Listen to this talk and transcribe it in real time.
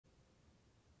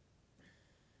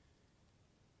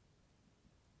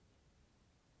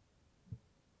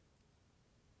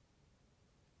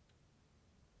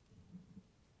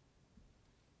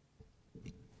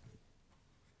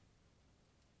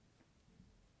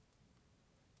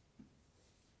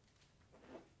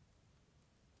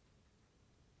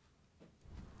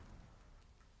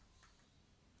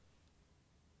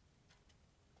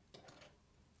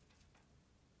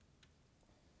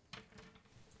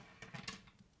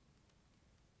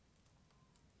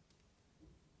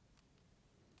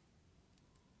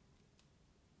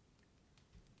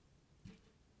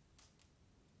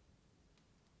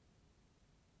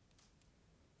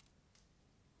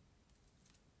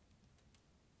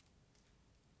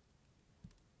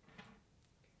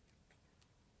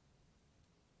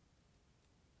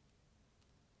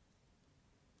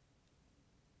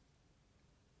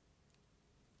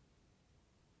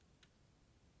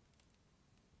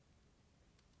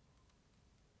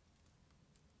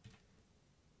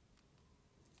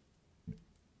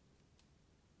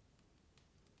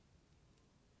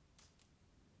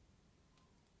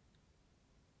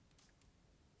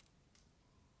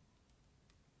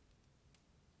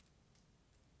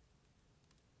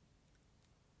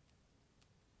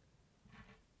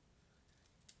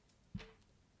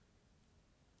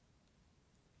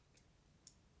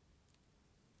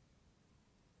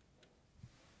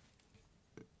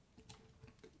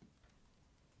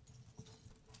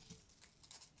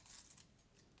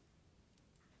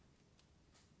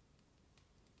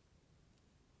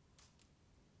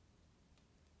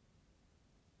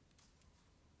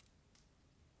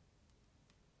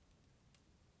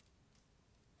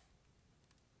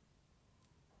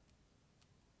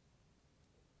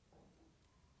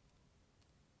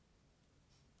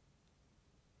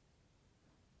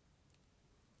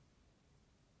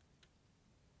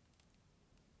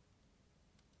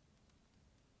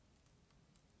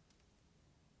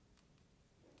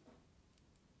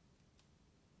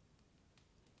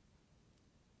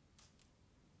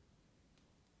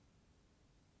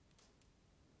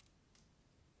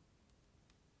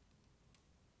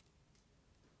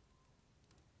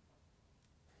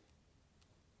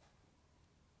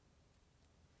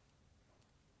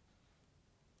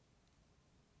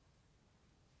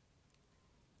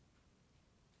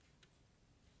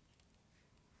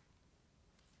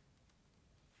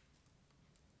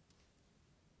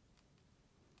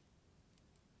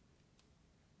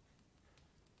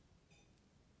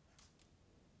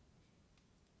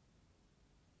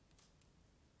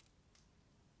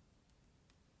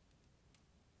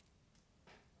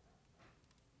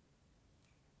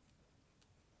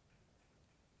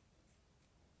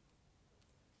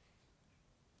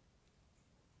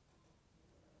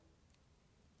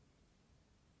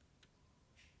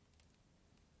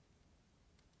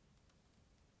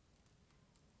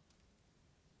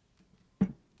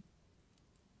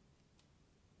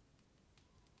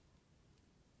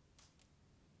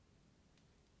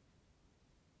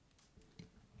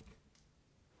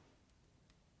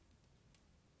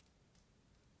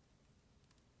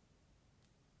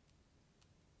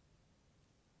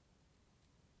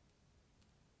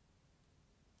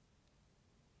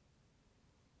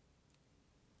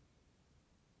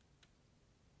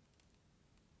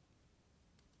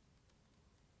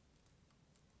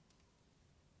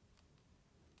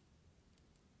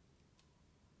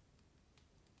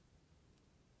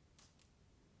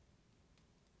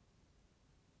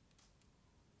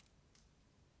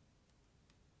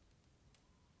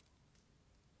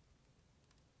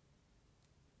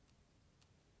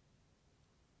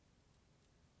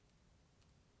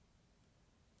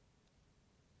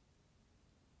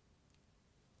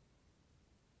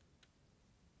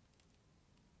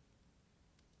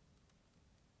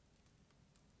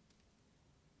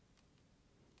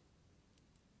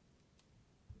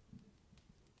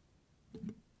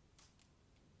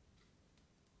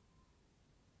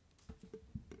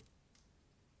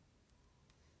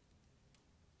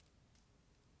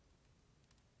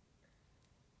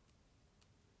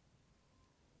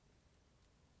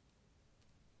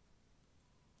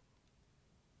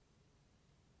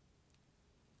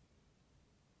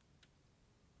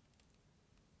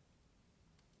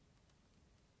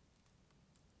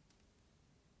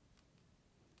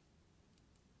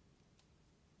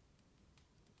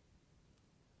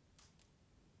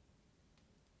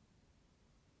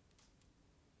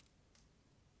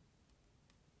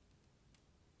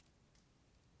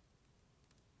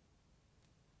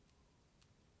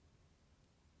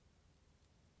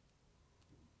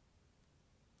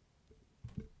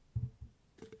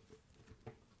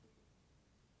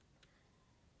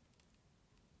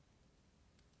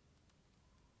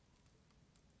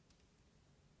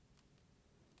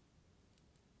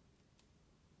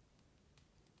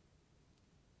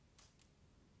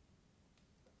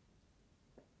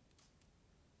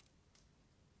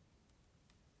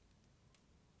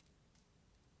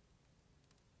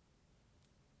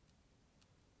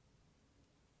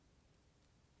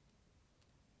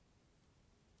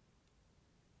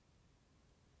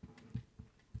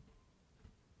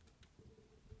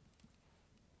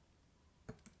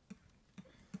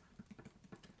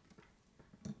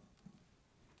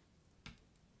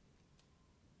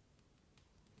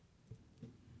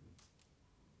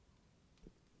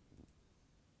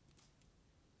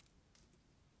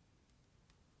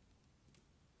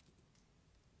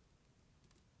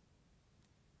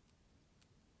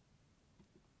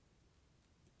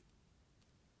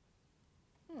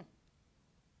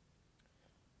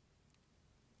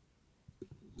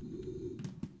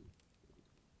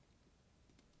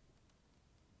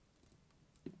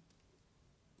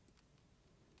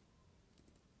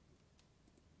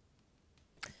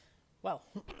Well,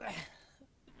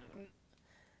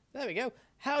 there we go.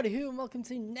 Howdy who and welcome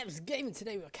to NEVZGAMING.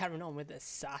 Today we're carrying on with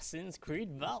Assassin's Creed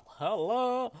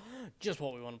Valhalla. Just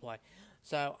what we want to play.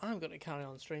 So I'm going to carry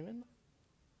on streaming.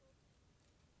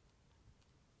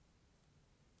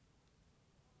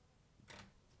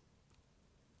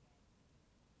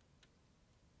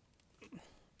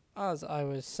 As I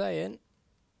was saying,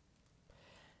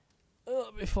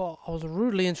 before I was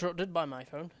rudely interrupted by my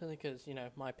phone because, you know,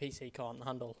 my PC can't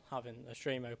handle having a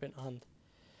stream open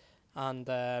and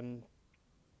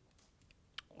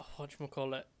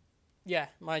whatchamacallit, yeah,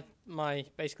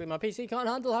 basically my PC can't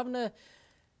handle having a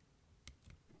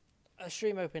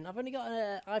stream open. I've only got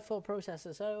an i4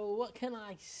 processor, so what can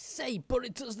I say? But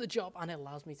it does the job, and it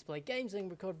allows me to play games and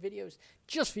record videos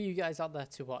just for you guys out there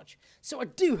to watch. So I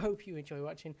do hope you enjoy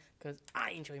watching, because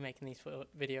I enjoy making these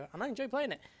videos, and I enjoy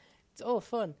playing it. It's all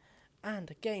fun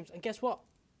and games. And guess what?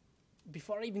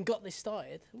 Before I even got this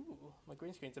started, my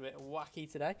green screen's a bit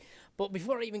wacky today, but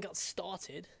before I even got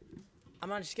started, I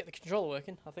managed to get the controller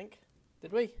working, I think.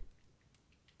 Did we?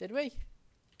 Did we?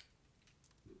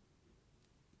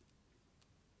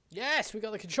 Yes, we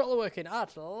got the controller working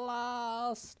at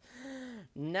last.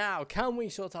 Now, can we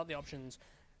sort out the options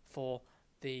for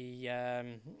the,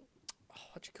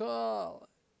 what you call?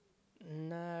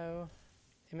 No.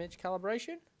 Image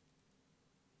calibration?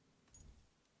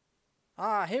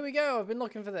 Ah, here we go. I've been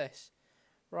looking for this.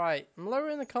 Right, I'm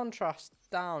lowering the contrast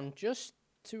down just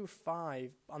to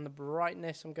 5. On the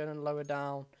brightness, I'm going to lower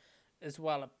down as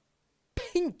well a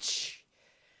pinch.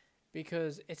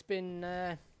 Because it's been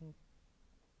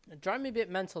driving me a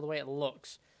bit mental the way it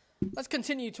looks. Let's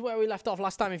continue to where we left off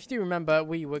last time. If you do remember,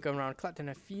 we were going around collecting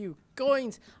a few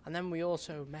coins. And then we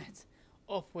also met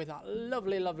up with that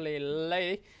lovely, lovely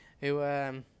lady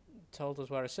who told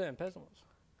us where a certain person was.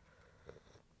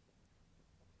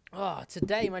 Ah,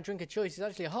 today my drink of choice is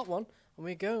actually a hot one, and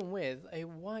we're going with a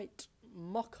white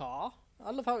mocha.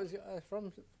 I love how it's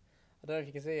from, I don't know if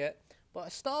you can see it, but a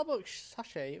Starbucks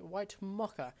sachet white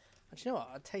mocha. And you know what?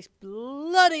 It tastes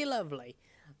bloody lovely.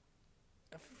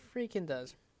 It freaking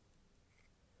does.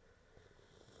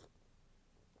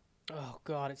 Oh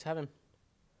God, it's heaven.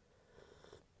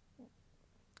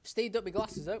 Steamed up my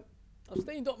glasses though. I've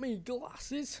steamed up my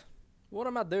glasses. What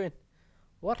am I doing?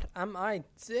 What am I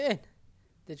doing?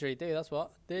 Didgeridoo, that's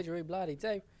what. Didgeridoo bloody do.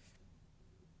 I'm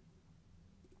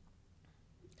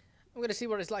going to see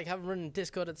what it's like having run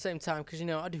Discord at the same time, because, you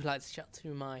know, I do like to chat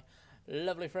to my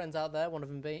lovely friends out there. One of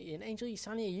them being Angel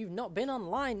Yesania. You've not been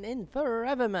online in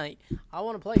forever, mate. I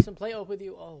want to play some Play Up with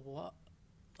you. Oh, what?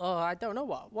 Oh, I don't know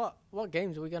what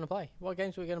games are we going to play? What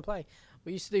games are we going to play?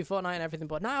 We used to do Fortnite and everything,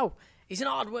 but now he's an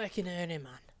hard-working earning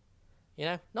man. You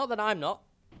know? Not that I'm not,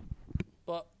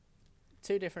 but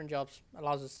 2 different jobs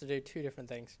allows us to do 2 different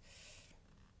things.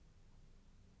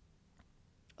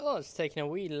 Oh, it's taking a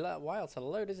wee while to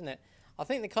load, isn't it? I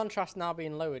think the contrast now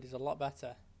being lowered is a lot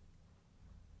better.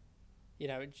 You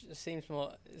know, it just seems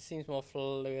more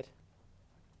fluid.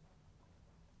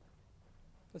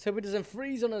 Let's hope it doesn't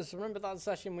freeze on us. Remember that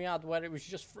session we had where it was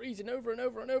just freezing over and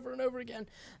over and over and over again?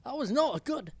 That was not a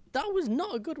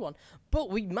good one.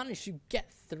 But we managed to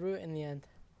get through it in the end.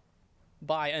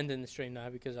 By ending the stream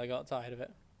now because I got tired of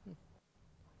it.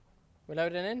 We're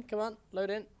loading in. Come on,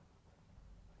 load in.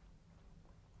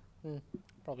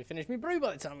 Probably finish me brew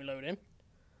by the time we load in.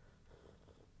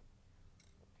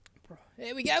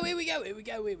 Here we go, here we go, here we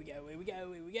go, here we go, here we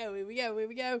go, here we go, here we go, here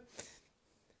we go.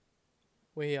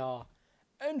 We are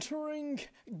entering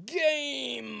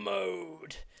game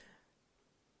mode.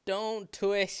 Don't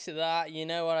twist that. You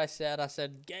know what I said? I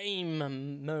said game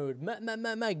mode.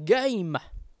 Game.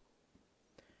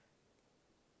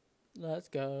 Let's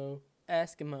go,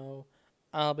 Eskimo.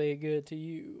 I'll be good to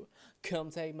you.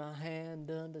 Come take my hand,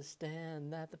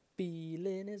 understand that the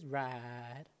feeling is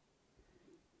right.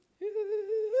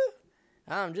 Ooh,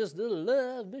 I'm just a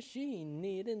love machine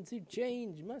needing to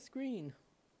change my screen.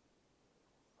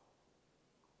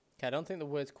 Okay, I don't think the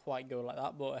words quite go like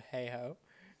that, but hey ho.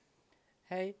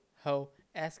 Hey ho,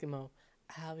 Eskimo.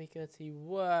 I'll be good to you.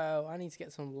 Whoa, I need to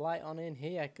get some light on in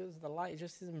here because the light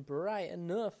just isn't bright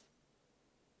enough.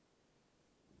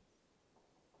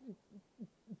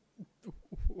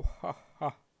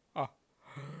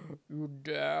 You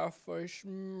dare face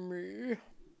me?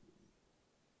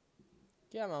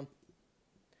 Come on.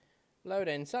 Load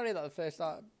in. Sorry that the first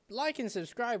start. Like and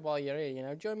subscribe while you're here, you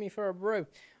know. Join me for a brew.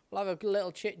 We'll have a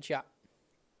little chit chat.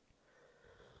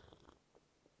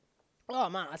 Oh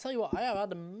man, I tell you what, I have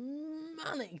had a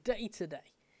manic day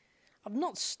today. I've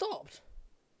not stopped.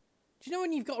 Do you know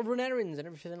when you've got to run errands and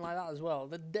everything like that as well?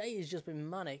 The day has just been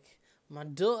manic. My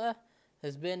daughter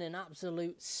has been an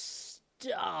absolute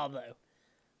star, though.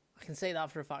 I can say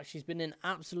that for a fact. She's been an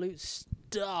absolute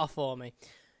star for me.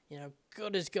 You know,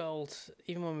 good as gold.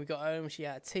 Even when we got home, she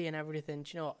had tea and everything.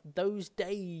 Do you know what? Those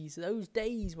days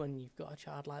when you've got a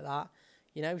child like that,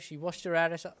 you know, she washed her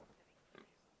hair.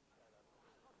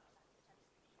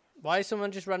 Why has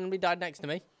someone just randomly died next to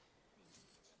me?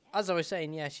 As I was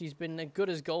saying, yeah, she's been good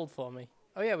as gold for me.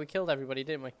 Oh yeah, we killed everybody,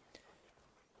 didn't we?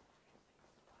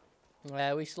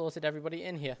 We slaughtered everybody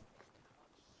in here.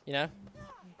 You know?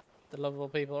 The lovable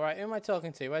people. Right, who am I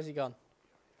talking to? Where's he gone?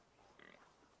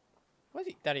 Where's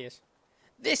he? There he is.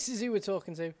 This is who we're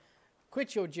talking to.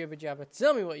 Quit your jibber jabber.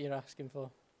 Tell me what you're asking for.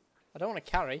 I don't want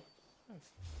to carry.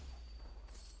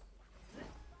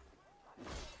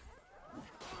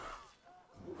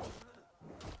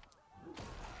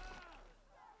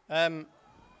 Am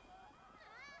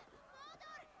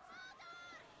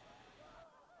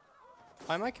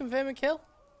I confirming kill?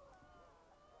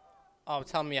 Oh,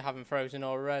 tell me you haven't frozen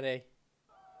already.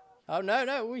 Oh,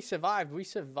 no, we survived. We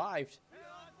survived.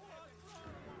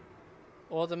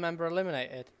 Order member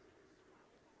eliminated.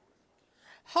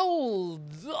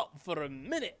 Hold up for a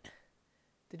minute.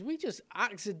 Did we just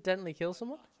accidentally kill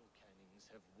someone?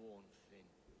 Have worn thin.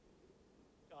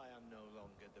 I am no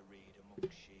longer the reed among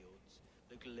shields,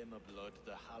 the glimmer blood,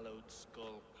 the hallowed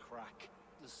skull crack,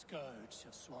 the scourge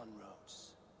of Swan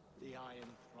Rose, the iron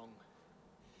throng,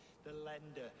 the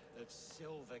lender of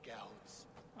silver gelds.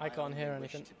 I can't hear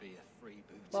wish anything. To be a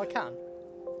freebooter. Well, I can.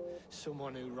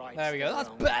 Someone who writes. There we go. their That's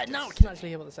own better. Now I destiny. can actually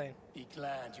hear what they're saying. be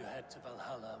glad you head to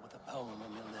Valhalla with a poem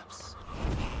on your lips.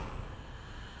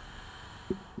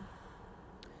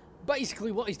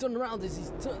 Basically, what he's done around is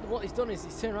he's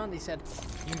turned around. He said,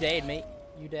 "You dared, mate.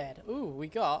 You dared." Ooh, we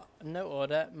got a note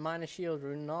order, minor shield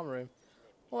rune, and armor room.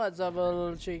 Let's have a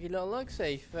little cheeky little look.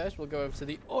 See, first we'll go over to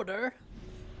the order.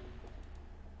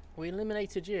 We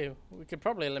eliminated you. We could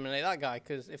probably eliminate that guy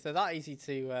because if they're that easy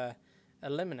to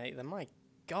eliminate, then my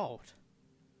God,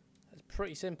 that's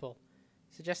pretty simple.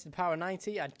 Suggested power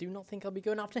 90. I do not think I'll be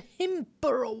going after him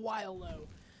for a while though.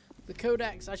 The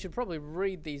codex. I should probably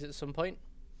read these at some point.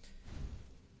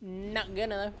 Not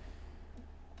gonna though.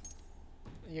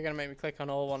 You're gonna make me click on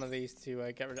all one of these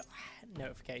to get rid of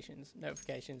notifications.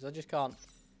 Notifications. I just can't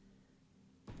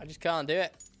do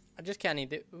it. I just can't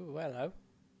do. Ooh, hello.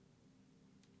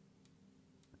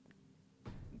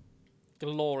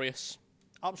 Glorious.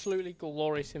 Absolutely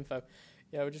glorious info.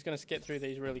 Yeah, we're just gonna skip through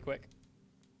these really quick.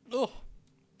 Ugh.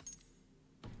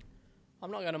 I'm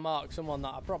not gonna mark someone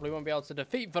that I probably won't be able to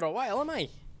defeat for a while, am I?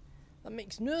 That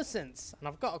makes no sense. And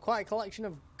I've got quite a collection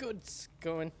of goods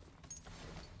going.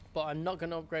 But I'm not going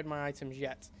to upgrade my items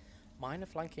yet. Minor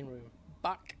flanking room.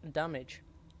 Back damage.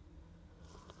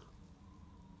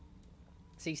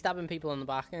 See, stabbing people in the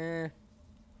back.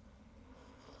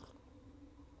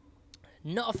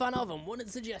 Not a fan of them.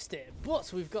 Wouldn't suggest it.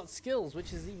 But we've got skills,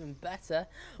 which is even better.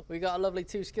 We got a lovely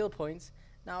 2 skill points.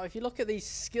 Now, if you look at these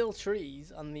skill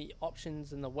trees and the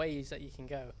options and the ways that you can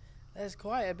go, there's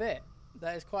quite a bit.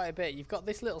 There's quite a bit. You've got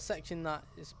this little section that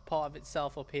is part of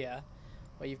itself up here,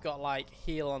 where you've got like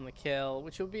heal on the kill,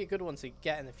 which will be a good one to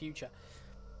get in the future.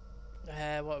 What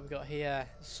have we got here?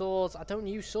 Swords. I don't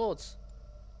use swords.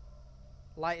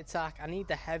 Light attack. I need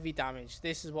the heavy damage.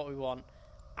 This is what we want.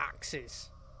 Axes.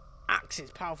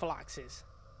 Axes. Powerful axes.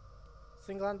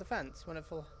 Single hand defense. When it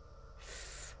full.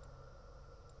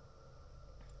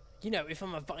 You know, if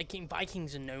I'm a Viking,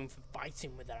 Vikings are known for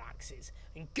fighting with their axes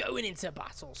and going into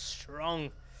battle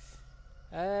strong.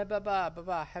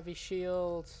 Heavy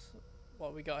shield.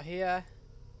 What we got here?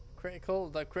 Critical.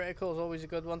 The critical is always a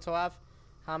good one to have.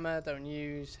 Hammer, don't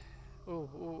use.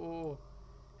 Ooh.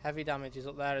 Heavy damage is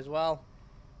up there as well.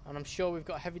 And I'm sure we've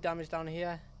got heavy damage down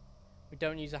here. We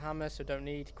don't use a hammer, so don't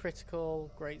need.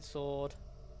 Critical, great sword.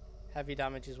 Heavy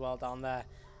damage as well down there.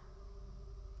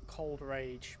 Cold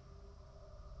rage.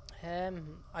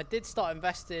 I did start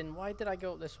investing. Why did I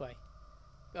go up this way?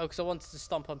 Oh, because I wanted to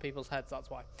stomp on people's heads,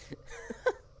 that's why.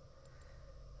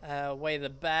 Weigh the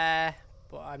bear,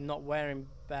 but I'm not wearing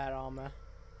bear armor.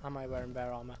 Am I wearing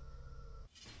bear armor?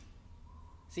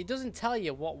 See, it doesn't tell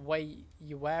you what weight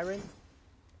you're wearing,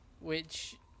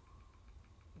 which,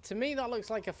 to me, that looks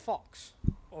like a fox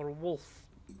or a wolf.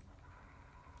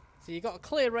 So you got a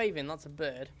clear raven, that's a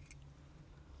bird.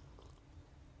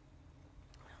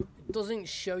 Doesn't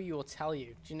show you or tell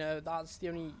you. Do you know, that's the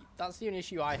only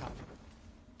issue I have.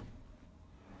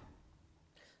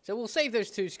 So we'll save those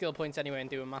 2 skill points anyway and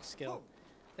do a mass skill.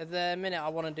 At the minute I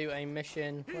want to do a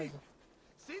mission.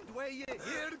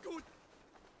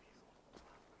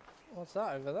 What's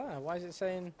that over there? Why is it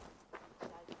saying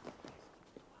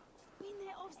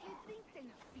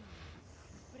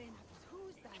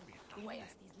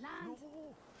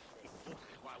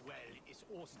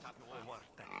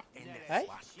Hey?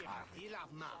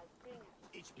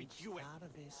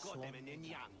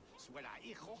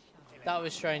 That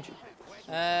was strange.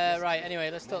 Right, anyway,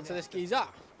 let's talk to this geezer.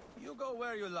 You go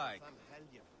where you like.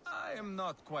 I am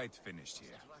not quite finished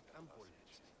here.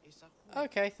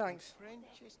 Okay, thanks.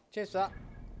 Cheers for that.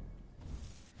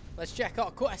 Let's check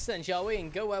our quest then, shall we?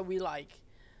 And go where we like.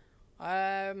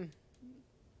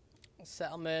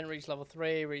 Settlement, reach level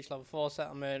 3, reach level 4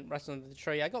 settlement, rest under the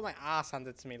tree. I got my ass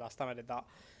handed to me last time I did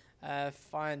that.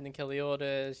 Find and kill the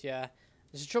orders, yeah.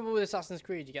 There's the trouble with Assassin's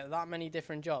Creed, you get that many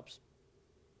different jobs.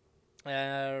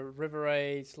 River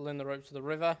raids, learn the ropes of the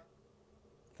river.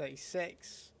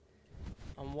 36.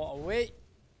 And what are we?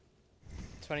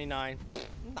 29.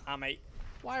 Nah, mate.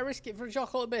 Why risk it for a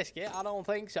chocolate biscuit? I don't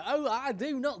think so. Oh, I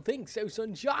do not think so,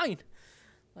 sunshine.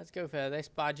 Let's go for this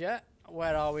badger.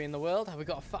 Where are we in the world? Have we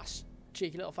got a fast,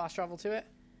 cheeky little fast travel to it?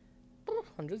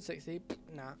 160.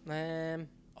 Nah.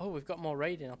 Oh, we've got more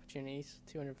raiding opportunities.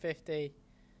 250.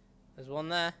 There's one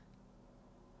there.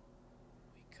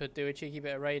 We could do a cheeky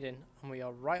bit of raiding. And we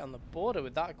are right on the border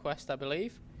with that quest, I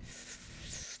believe.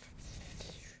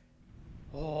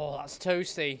 Oh, that's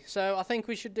toasty. So I think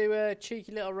we should do a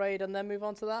cheeky little raid and then move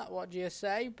on to that. What do you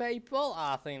say, people?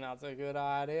 I think that's a good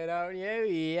idea, don't you?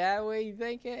 Yeah, we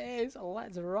think it is.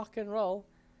 Let's rock and roll.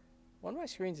 One of my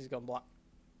screens has gone black.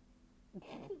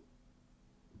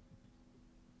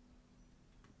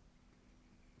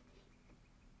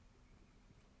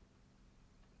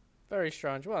 Very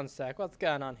strange. One sec. What's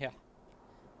going on here?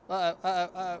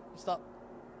 Uh-oh. Stop.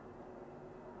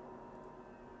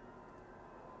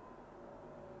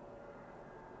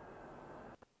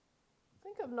 I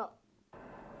think I've not...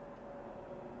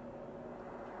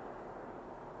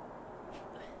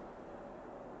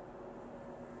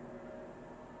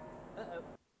 Uh-oh.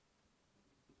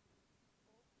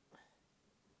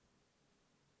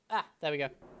 Ah, there we go.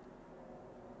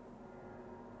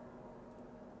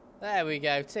 There we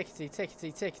go. Tickety,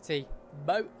 tickety, tickety.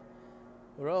 Boat.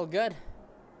 We're all good.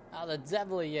 How the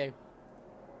devil are you?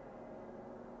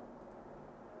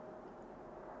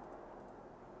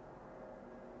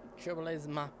 Trouble is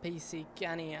my PC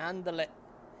can't handle it.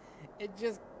 It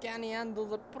just can't handle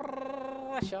the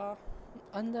pressure.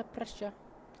 Under pressure.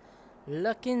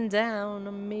 Looking down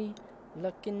on me.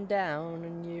 Looking down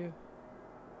on you.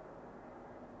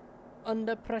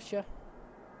 Under pressure.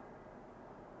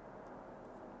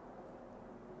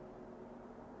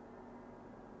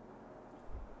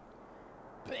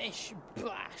 Bish,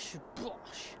 bash,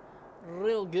 bosh.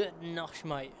 Real good nosh,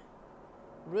 mate.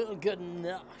 Real good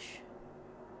nosh.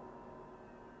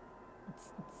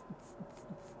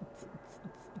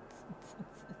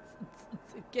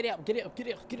 Get it up, get it up, get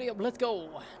it up, get it up, let's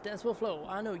go. Dance will flow.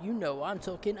 I know, you know, I'm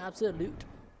talking absolute.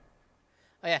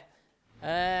 Oh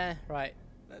yeah. Right.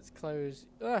 Let's close.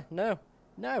 No.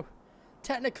 No.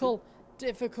 Technical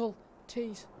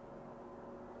difficulties.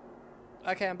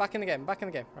 Okay, I'm back in the game,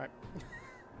 Right.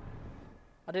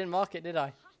 I didn't mark it, did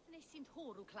I?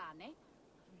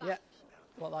 Yeah.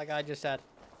 What that guy just said.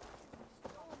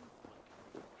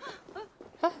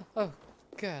 Oh,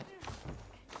 God.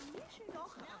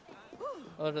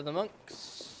 Order the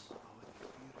monks.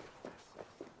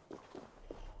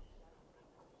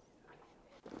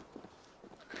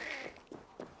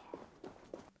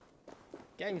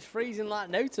 Game's freezing like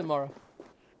no tomorrow.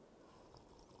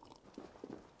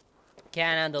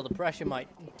 Can't handle the pressure, mate.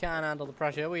 Can't handle the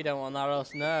pressure. We don't want that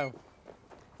else. No.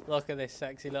 Look at this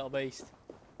sexy little beast.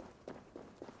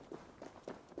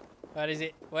 Where is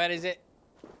it? Where is it?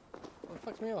 What the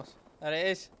fuck's my horse? There it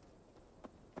is.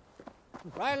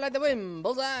 Right like the wind.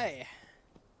 Bullseye.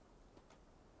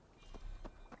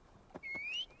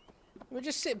 We'll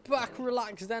just sit back,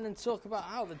 relax then, and talk about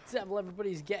how the devil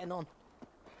everybody's getting on.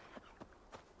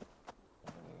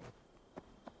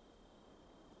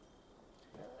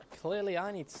 Clearly,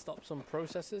 I need to stop some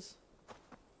processes.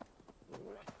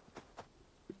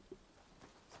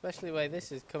 Especially the way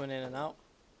this is coming in and out.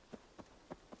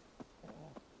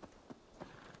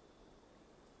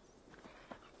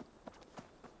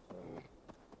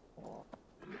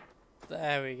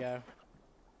 There we go.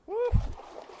 Woo!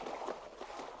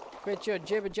 Quit your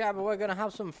jibber jabber. We're going to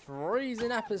have some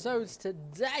freezing episodes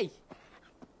today.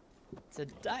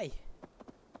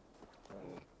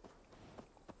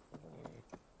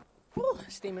 Woo,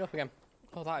 steaming up again.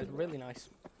 Oh, that is really nice.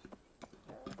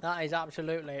 That is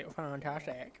absolutely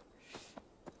fantastic.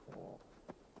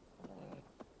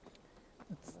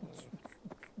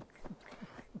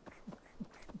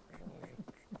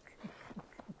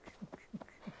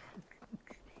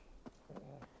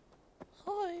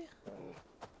 Hi.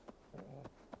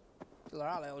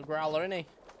 That little growler, isn't he?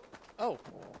 Oh.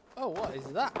 Oh, what is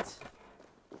that?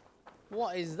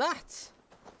 What is that?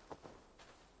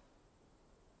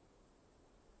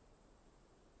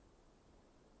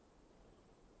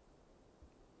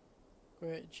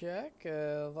 Great check.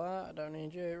 That. I don't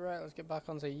need you. Right, let's get back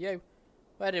onto you.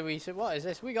 Where did we see? What is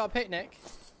this? We got a picnic.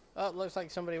 Oh, looks like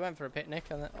somebody went for a picnic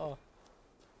and then. Oh.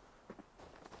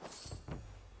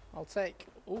 I'll take.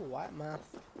 Ooh, white math.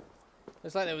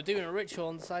 Looks like they were doing a ritual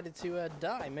and decided to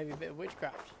die. Maybe a bit of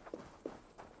witchcraft.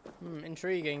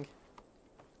 Intriguing.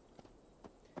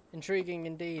 Intriguing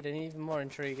indeed, and even more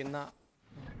intriguing that.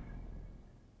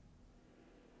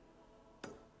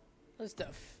 Let's do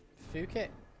a fuke it.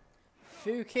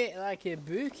 Fuke it like a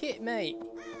book it, mate.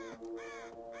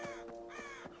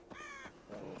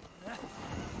 A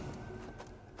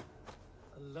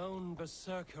lone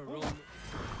berserker roam.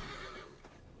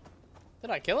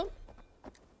 Did I kill him?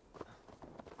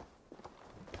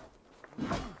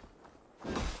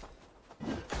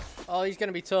 Oh, he's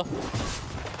gonna be tough.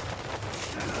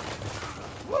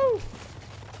 Woo!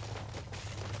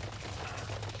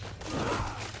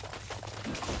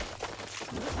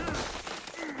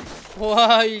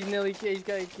 Whoa, he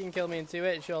can kill me in 2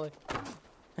 hits, surely.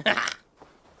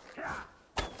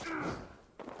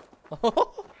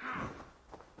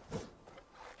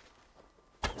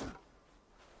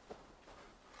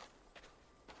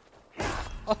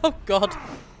 Oh, God.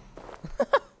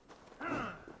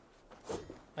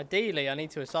 Ideally, I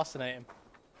need to assassinate him.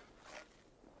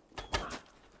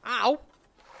 Ow!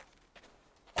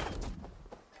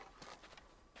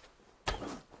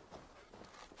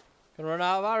 Gonna run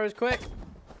out of arrows quick.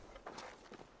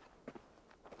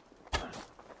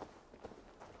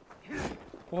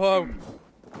 Whoa.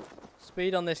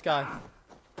 Speed on this guy.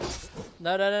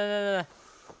 No, no, no, no, no, no.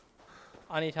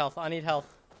 I need health. I need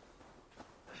health.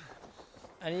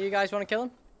 Any of you guys want to kill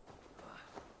him?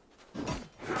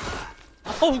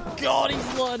 Oh God,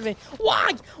 he's lured me.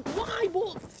 Why? Why?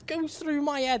 What goes through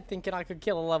my head thinking I could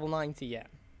kill a level 90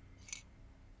 yet?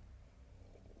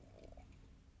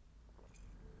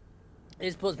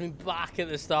 This puts me back at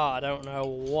the start. I don't know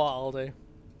what I'll do.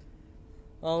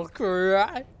 I'll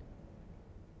cry.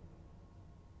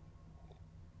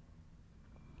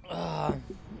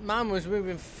 Man was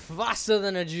moving faster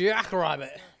than a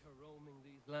jackrabbit. Roaming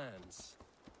these lands.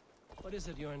 What is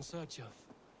it you're in search of?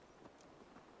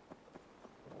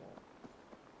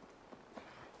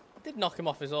 Did knock him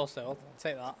off his horse though. I'll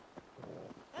take that.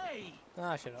 Hey!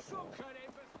 Ah, shut up.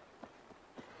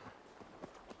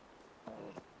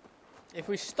 If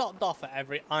we stopped off at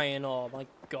every iron ore, my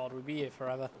God, we'd be here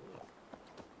forever.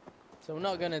 So we're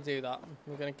not going to do that.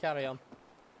 We're going to carry on.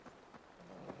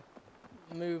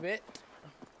 Move it.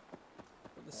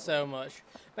 But there's so much.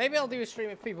 Maybe I'll do a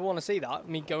stream if people want to see that.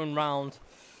 Me going round,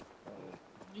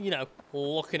 you know,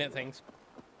 looking at things.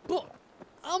 But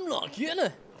I'm not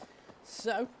gonna.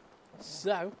 So,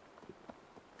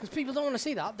 because people don't want to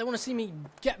see that. They want to see me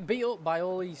get beat up by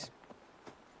all these.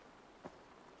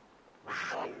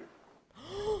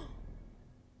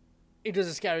 He does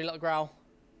a scary little growl.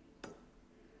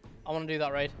 I want to do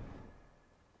that raid.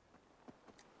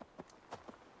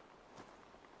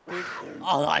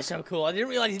 Oh, that's so cool. I didn't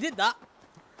realize he did that.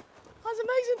 That's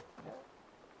amazing.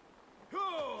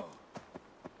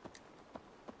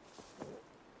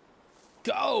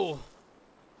 Go.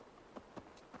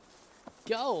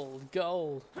 Gold,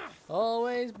 gold.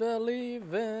 Always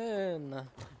believe in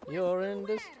your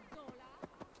industry.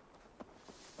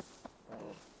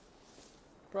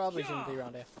 Probably shouldn't be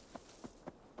around here.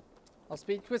 I'll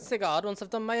speak with Sigurd once I've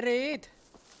done my raid.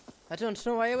 I don't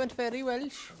know why I went very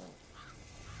Welsh.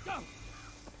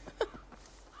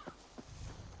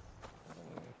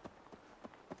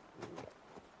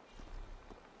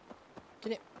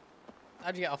 Can you...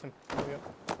 How'd you get off him? There we go.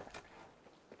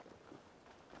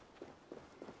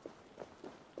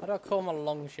 How do I call my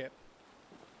longship?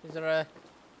 Is there a...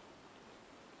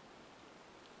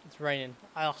 It's raining.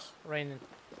 Ugh, raining.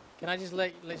 Can I just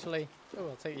literally... Oh,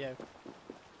 I'll take you.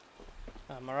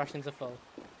 Oh, my rations are full.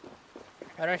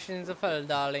 My rations are full,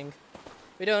 darling.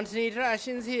 We don't need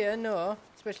rations here, no.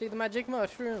 Especially the magic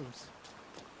mushrooms.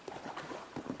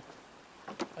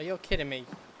 Are you kidding me?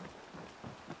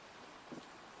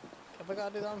 Have I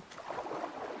got to do that?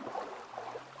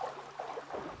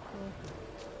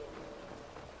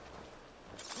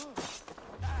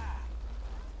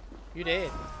 You did.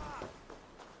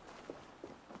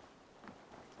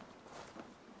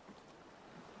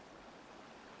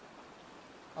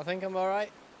 I think I'm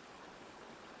alright.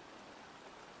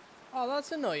 Oh,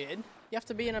 that's annoying. You have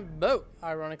to be in a boat,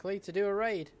 ironically, to do a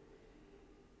raid.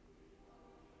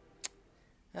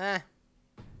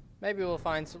 Maybe we'll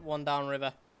find one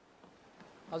downriver.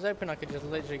 I was hoping I could just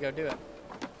literally go do it.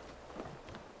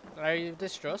 Area of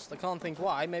distrust. I can't think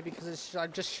why. Maybe because I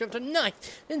just shoved a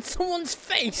knife in someone's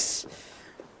face.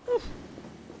 Whew.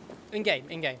 In game.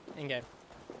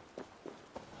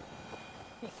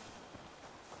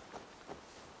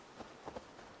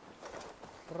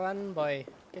 Run, boy.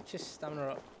 Get your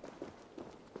stamina up.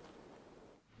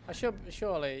 I should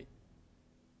surely.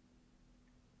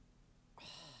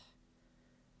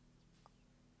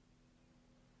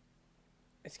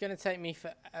 It's gonna take me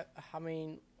for. I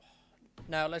mean,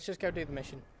 no. Let's just go do the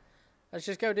mission. Let's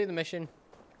just go do the mission.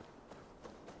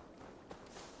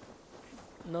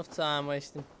 Enough time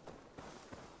wasting.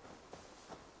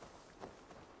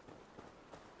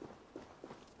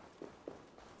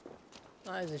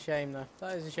 That is a shame, though.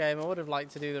 That is a shame. I would have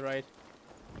liked to do the raid.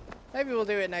 Maybe we'll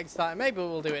do it next time. Maybe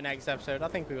we'll do it next episode. I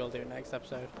think we will do it next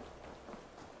episode.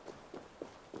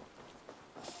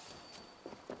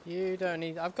 You don't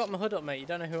need... I've got my hood up, mate. You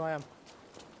don't know who I am.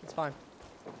 It's fine.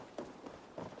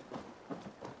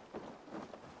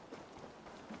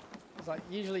 It's like,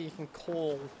 usually you can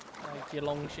call like, your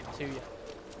long ship to you.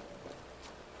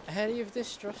 Area of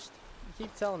distrust. You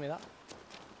keep telling me that.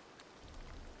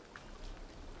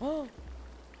 Oh!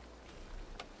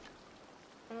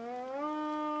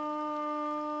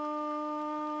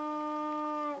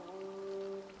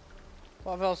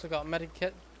 What I've also got a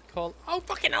medikit called... Oh,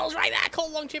 fucking hell's right there!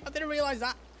 Called Longship! I didn't realise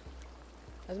that!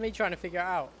 That's me trying to figure it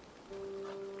out.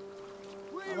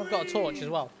 And I've got a torch as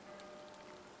well.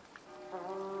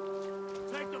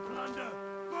 Take the plunder!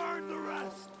 Burn the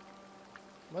rest!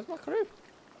 Where's my crew?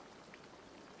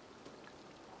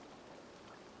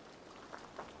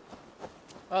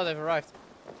 Oh, they've arrived.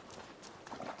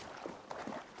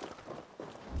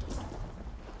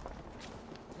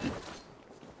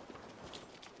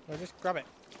 Well, just grab it.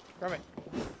 Grab it.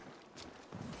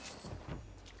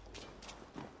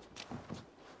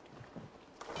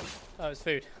 Oh, it's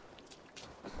food.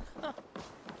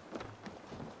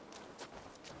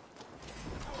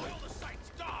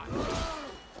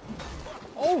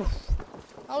 Oh!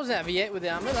 I was heavy hit with the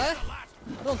hammer there.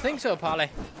 I don't think so, Pally.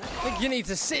 I think you need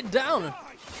to sit down.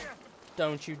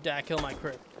 Don't you dare kill my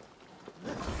crew.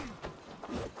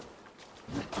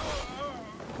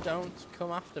 Don't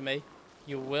come after me.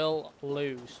 You will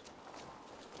lose.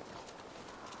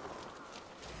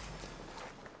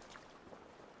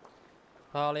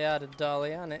 Harley had a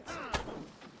dolly on it.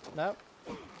 No.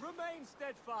 Remain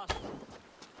steadfast.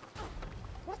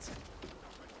 What?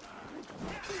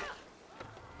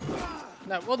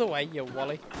 No, other way, you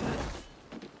wally.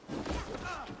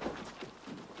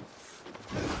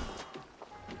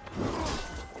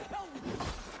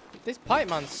 This pipe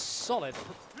man's solid.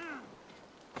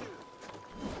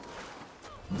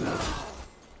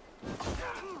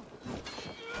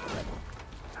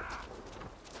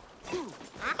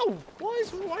 Ow!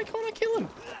 Why can't I kill him?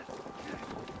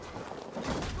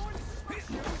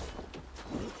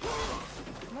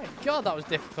 My God, that was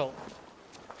difficult.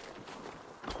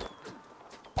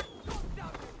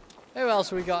 Who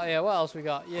else we got here? What else we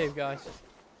got? You guys.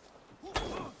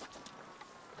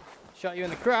 Shot you in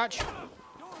the crotch.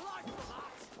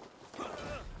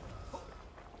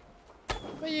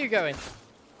 Where are you going?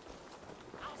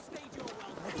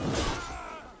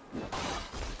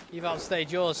 You've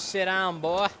outstayed yours. Sit down,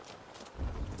 boy.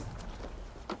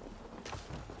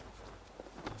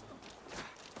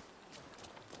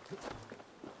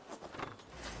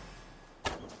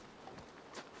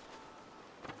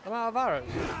 I'm out of arrows.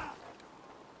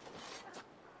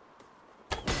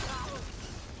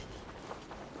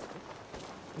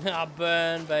 Ah,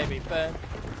 burn, baby, burn.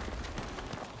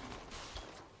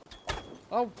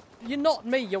 Oh, you're not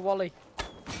me, you wally.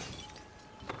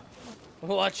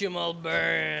 Watch him all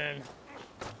burn.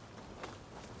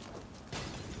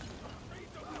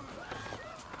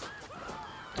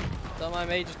 Don't mind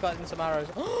me, just collecting some arrows.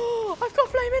 Oh, I've got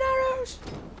flaming arrows!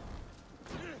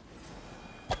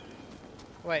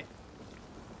 Wait.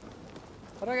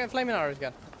 How do I get flaming arrows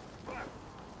again?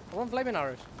 I want flaming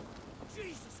arrows.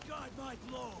 Jesus, God, my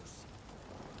blows!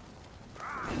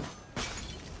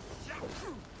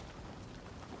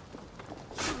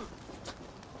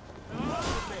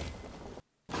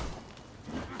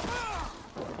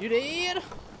 You did?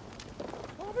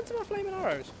 What happened to my flaming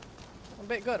arrows? I'm a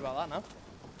bit good about that now.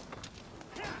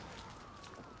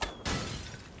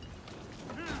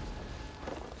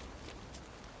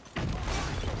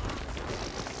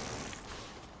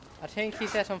 I think he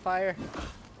set on fire.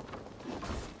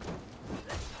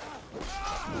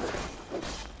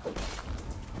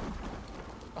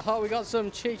 Oh, we got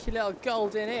some cheeky little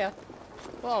gold in here.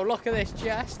 Whoa, look at this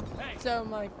chest. Oh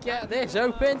my, get this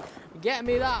open. Get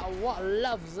me that. What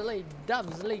lovely,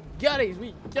 dovely goodies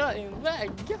we got in there.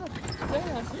 God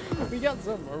damn. We got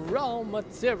some raw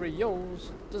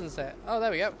materials. Doesn't say it. Oh, there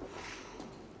we go.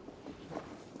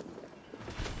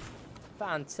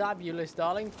 Fantabulous,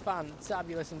 darling.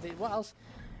 Fantabulous indeed. What else?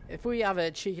 If we have a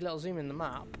cheeky little zoom in the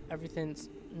map, everything's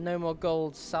no more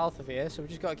gold south of here, so we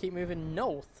just got to keep moving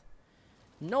north.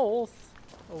 North?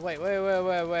 Oh, wait.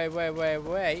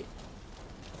 I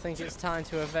think it's time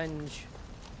to avenge.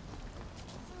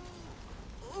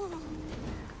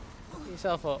 Get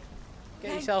yourself up.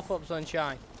 Get yourself up,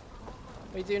 sunshine.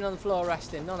 What are you doing on the floor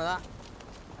resting? None of that.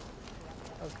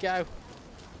 Let's go.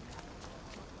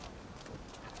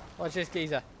 Watch this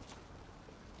geezer.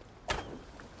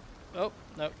 Oh,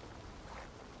 no.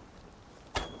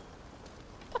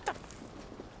 What the f—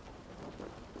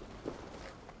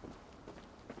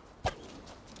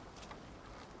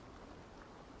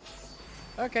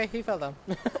 Okay, he fell down.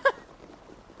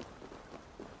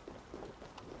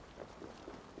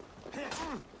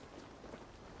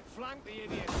 Flank the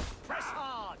idiot. Press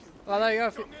hard. Oh, there you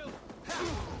go.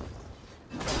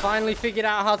 Finally figured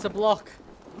out how to block.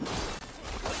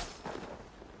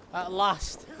 At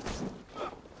last.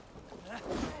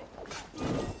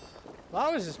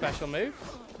 That was a special move.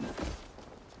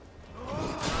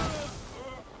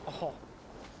 Oh.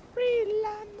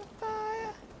 Relight my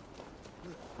fire.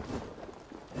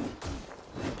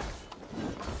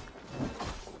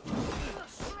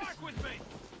 Strike with me.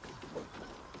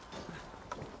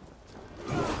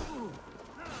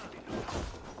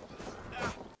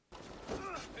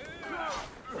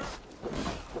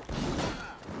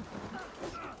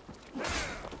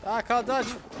 Ah, I can't dodge.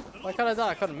 Why can't I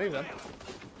dodge? I couldn't move them.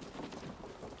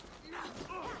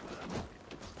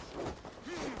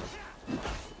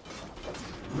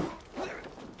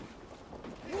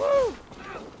 Woo!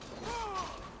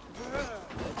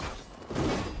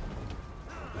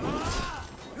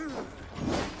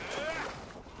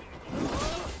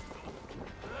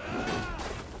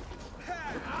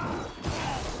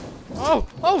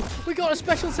 Oh, we got a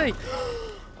specialty.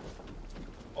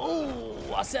 Oh,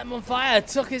 I set him on fire,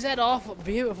 took his head off.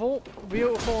 Beautiful,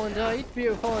 beautiful indeed,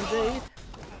 beautiful indeed.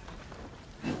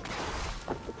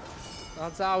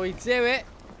 That's how we do it.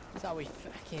 That's how we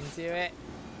fucking do it.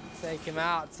 Take him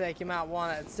out one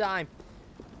at a time.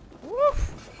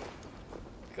 Woof!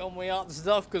 Come we hot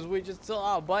stuff, because we just took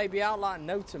our baby out like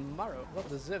no tomorrow. What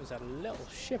deserves a little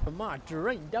ship of my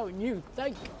dream, don't you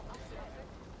think?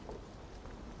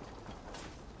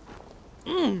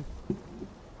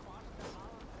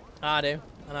 I do,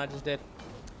 and I just did.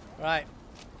 Right,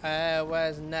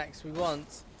 where's next? We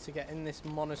want to get in this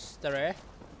monastery.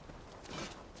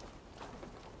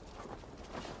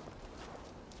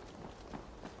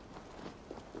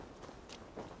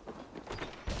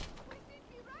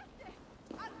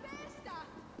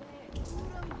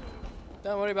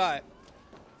 Don't worry about it.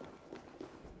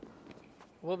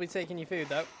 We'll be taking your food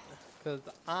though, because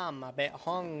I'm a bit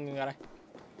hungry.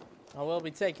 I will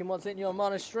be taking what's in your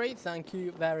monastery. Thank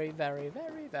you very, very,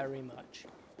 very, very much.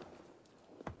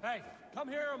 Hey, come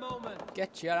here a moment.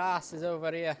 Get your asses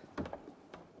over here.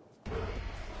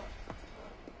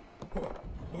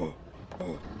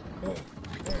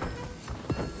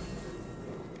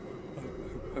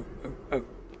 Alright,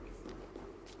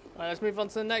 let's move on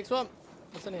to the next one.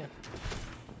 What's in here?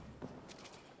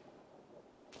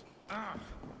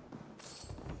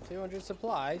 200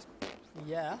 supplies.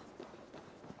 Yeah.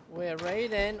 We're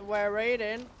raiding. We're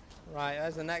raiding. Right,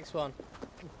 there's the next one.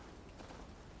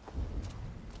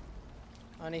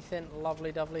 Anything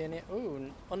lovely dovely in here?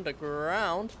 Ooh,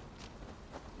 underground.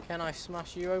 Can I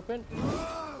smash you open?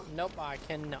 Nope, I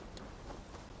cannot.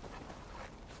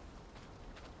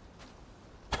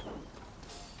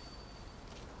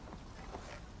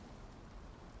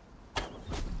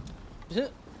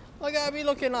 Look at me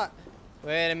looking like.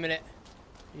 Wait a minute.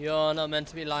 You're not meant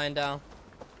to be lying down.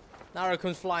 Naro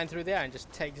comes flying through the air and just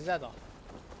takes his head off.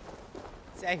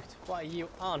 It's out. What are you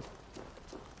on?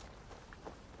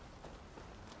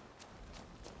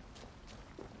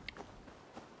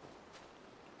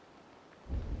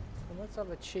 Well, let's have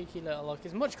a cheeky little look.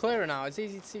 It's much clearer now. It's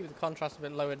easy to see with the contrast a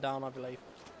bit lowered down, I believe.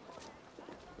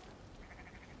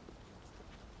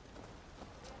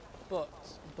 But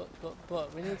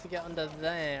we need to get under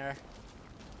there.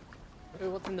 Ooh,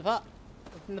 what's in the pot?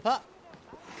 What's in the pot?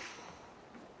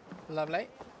 Lovely.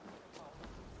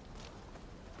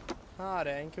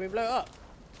 Harding, can we blow it up?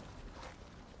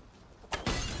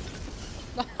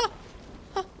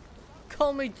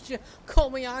 Call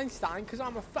me Einstein, because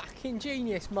I'm a fucking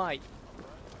genius, mate.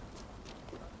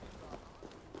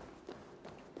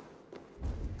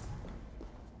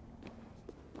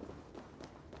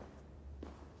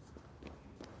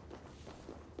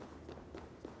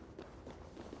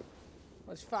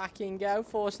 Let's fucking go.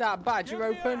 Force that badger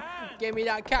open. Give me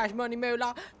that cash money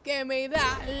moolah. Give me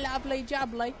that lovely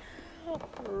jubbly.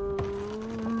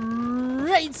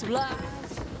 Raid splash.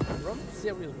 Run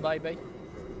cereal, baby.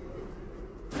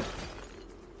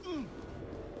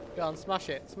 Go on, smash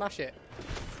it. Smash it.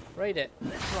 Raid it.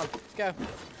 Come on, let's go.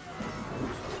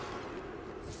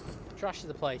 Trash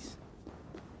the place.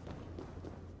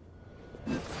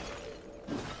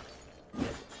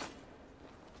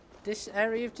 This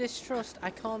area of distrust,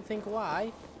 I can't think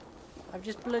why. I've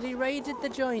just bloody raided the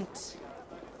joint.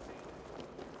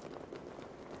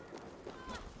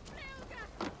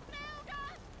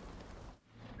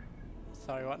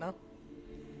 Sorry, what now?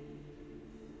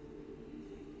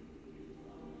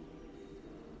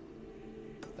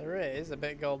 There is a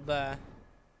bit of gold there.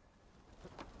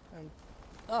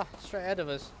 Straight ahead of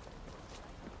us.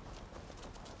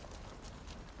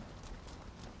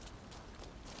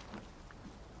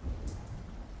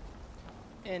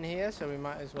 In here, so we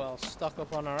might as well stock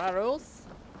up on our arrows.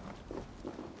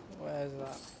 Where's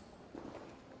that?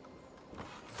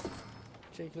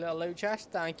 Cheeky little loot chest,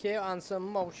 thank you, and some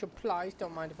more supplies.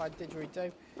 Don't mind if I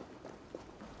didgeridoo.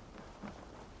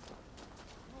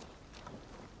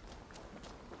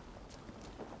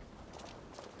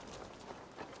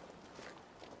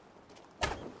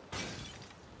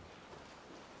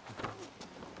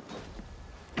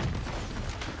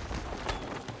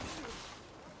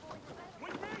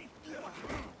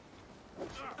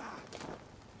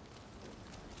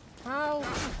 How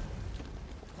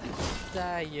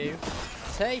dare you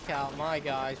take out my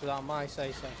guys without my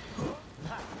say-so?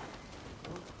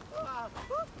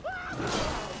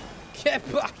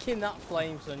 Get back in that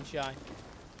flame, sunshine.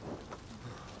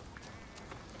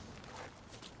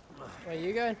 Where are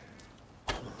you going?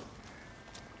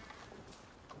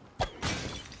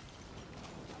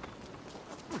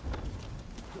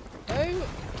 Oh,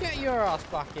 get your ass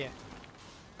back here.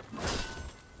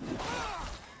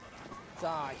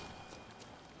 Die.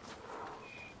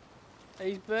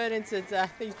 He's burning to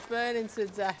death. He's burning to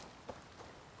death.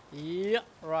 Yep.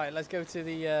 Right, let's go to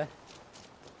the...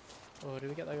 Oh, did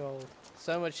we get the gold?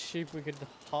 So much sheep we could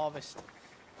harvest.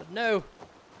 But no.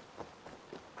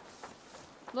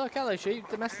 Look, hello sheep.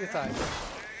 Domestic type.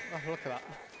 Oh, look at that.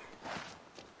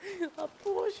 That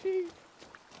poor sheep.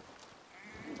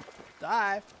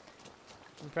 Dive.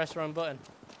 You press the wrong button.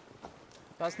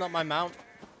 That's not my mount.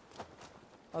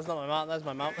 That's not my mount, that's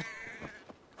my mount.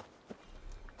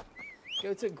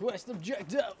 Go to quest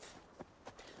objective.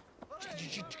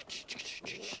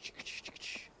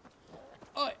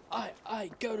 I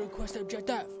go to quest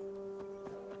objective.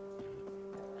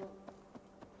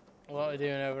 What are we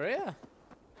doing over here?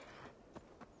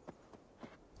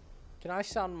 Can I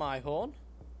sound my horn?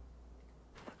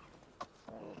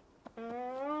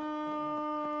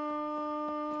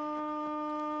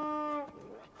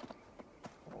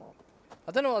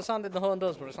 I don't know what sound the horn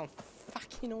does, but it sounds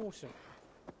fucking awesome.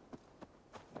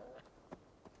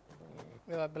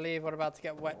 I believe we're about to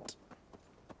get wet.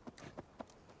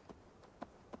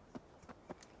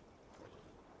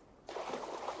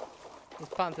 This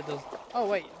panther does... Oh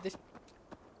wait, this...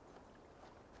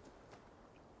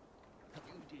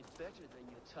 You did better than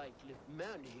your tight-lipped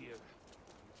man here.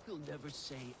 He'll never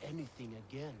say anything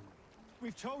again.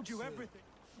 We've told you everything.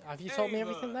 Have you told me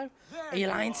everything though? Are you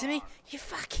lying to me? You're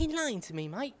fucking lying to me,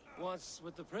 mate. What's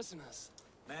with the prisoners?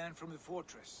 Man from the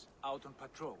fortress, out on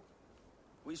patrol.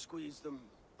 We squeezed them.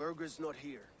 Burger's not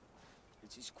here.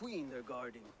 It's his queen they're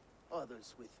guarding.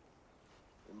 Others with...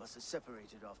 They must have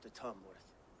separated after Tomworth.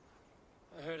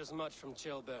 I heard as much from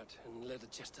Chilbert and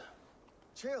Leicester.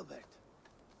 Chilbert?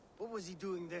 What was he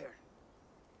doing there?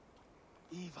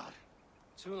 Ivar.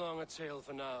 Too long a tale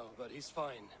for now, but he's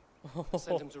fine.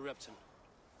 Send him to Repton.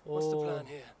 What's the plan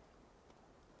here?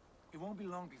 It won't be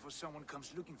long before someone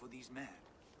comes looking for these men.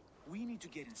 We need to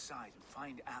get inside and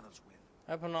find Adelswith.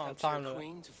 Hope I'm not on Help time your though.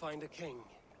 queen to find a king.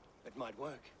 It might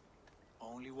work.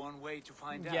 Only one way to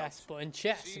find out. Yes, but in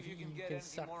chess, See if you get can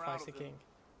anything more out sacrifice a of them. king.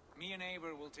 Me and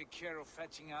Eivor will take care of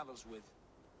fetching Adelswith.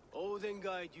 Oh, then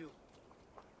guide you.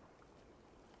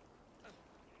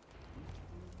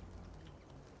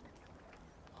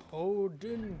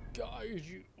 Odin guide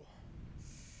you.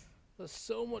 There's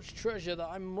so much treasure that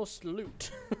I must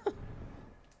loot.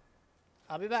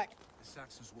 I'll be back. The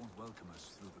Saxons won't welcome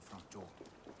us through the front door.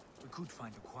 We could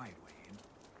find a quiet way in,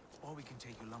 or we can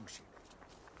take a longship.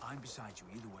 I'm beside you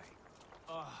either way.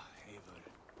 Ah, Eivor.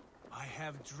 I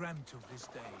have dreamt of this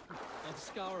day. Of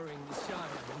scouring the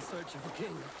Shire in search of a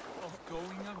king. Of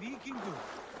going a Vikingur.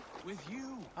 With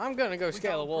you. I'm gonna go With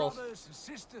scale our the walls. brothers and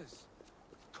sisters.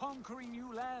 Conquering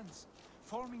new lands.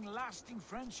 Forming lasting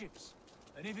friendships.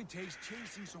 And if it takes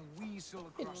chasing some weasel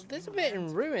across There's a new bit in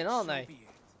land, ruin, aren't so they? be it.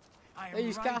 I am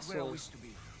These right where I castles. wish to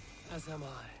be. As am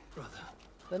I, brother.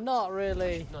 They're not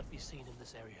really. Should not be seen in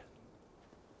this area.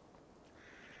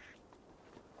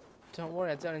 Don't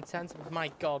worry, I don't intend to. My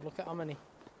God, look at how many.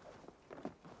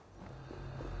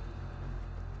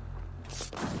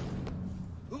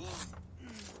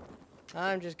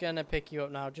 I'm just gonna pick you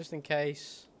up now, just in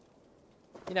case.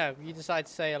 You know, you decide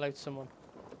to say hello to someone.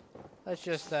 That's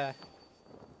just there.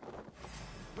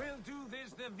 We'll do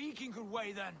this the Viking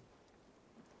way then.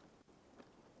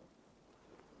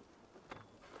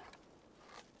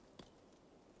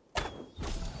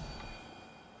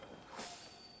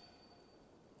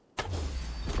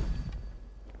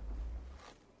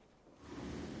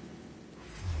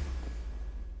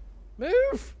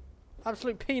 Move!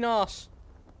 Absolute penis.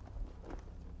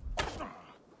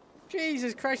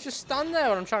 Jesus Christ, just stand there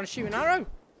when I'm trying to shoot an arrow.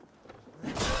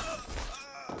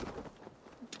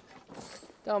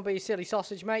 Don't be a silly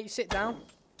sausage, mate. Sit down.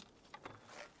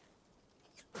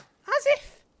 As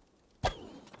if.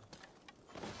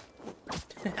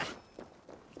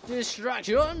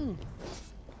 Distraction.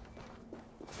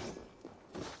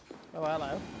 Oh,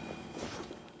 hello.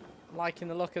 I'm liking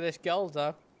the look of this gold,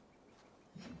 though.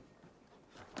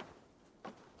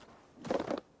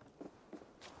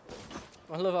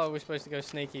 I love how we're supposed to go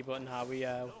sneaky, but now we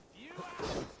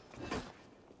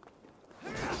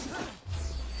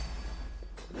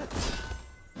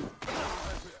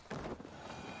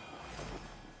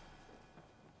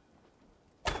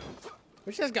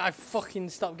Which this guy fucking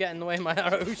stop getting in the way of my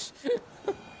arrows.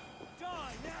 Die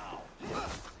now.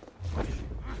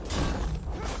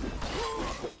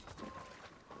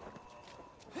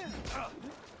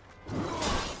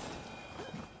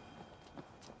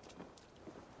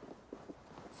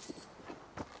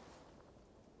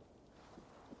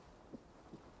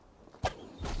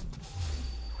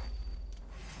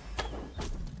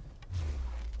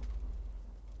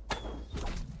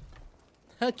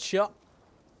 Headshot.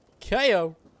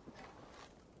 KO.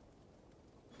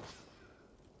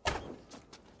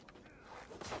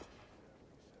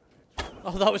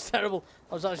 Oh, that was terrible.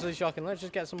 That was actually shocking. Let's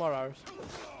just get some more arrows.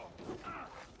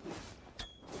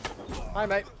 Hi,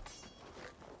 mate.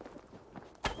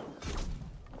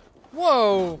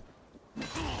 Whoa!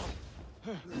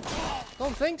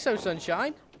 Don't think so,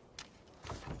 sunshine.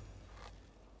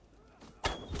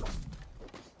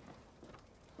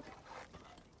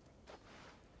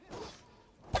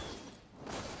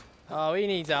 Oh, he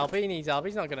needs help. He needs help.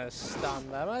 He's not going to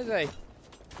stand there, is he?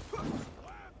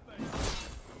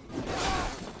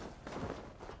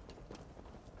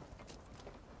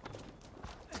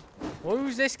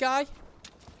 Who's this guy?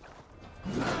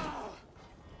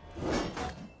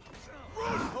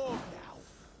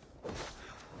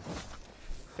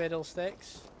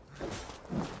 Fiddlesticks.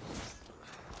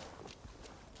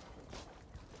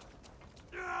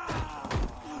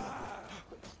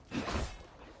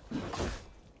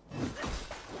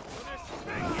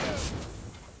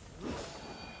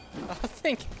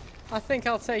 I think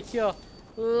I'll take your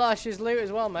luscious loot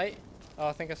as well, mate. Oh,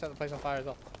 I think I set the place on fire as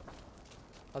well.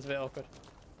 That's a bit awkward.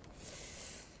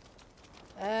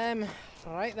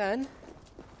 Right then.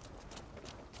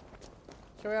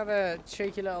 Shall we have a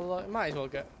cheeky little look? Might as well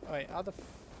go. Wait, how the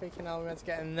freaking hell are we meant to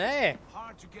get in there?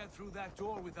 Hard to get through that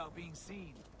door without being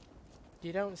seen.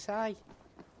 You don't say.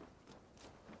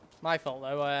 My fault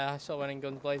though, I sort of went in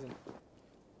guns blazing.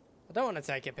 I don't want to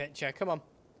take a picture, come on.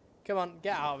 Come on,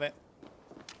 get out of it.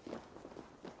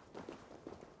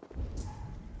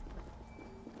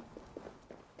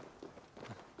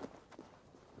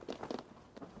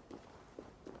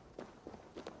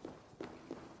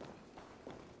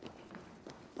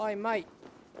 Hi, mate.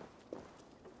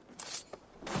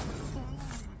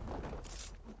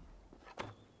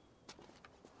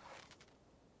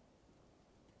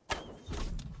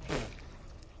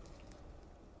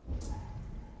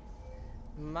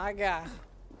 Maga.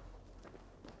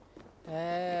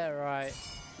 Right.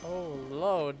 Oh,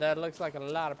 Lord, that looks like a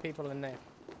lot of people in there.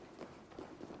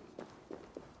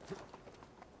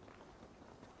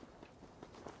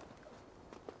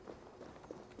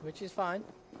 Which is fine.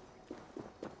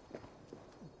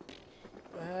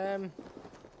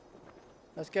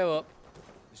 Let's go up.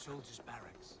 The soldiers'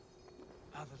 barracks.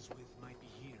 Others with might be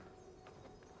here.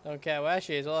 Don't care where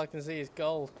she is, all I can see is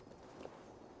gold.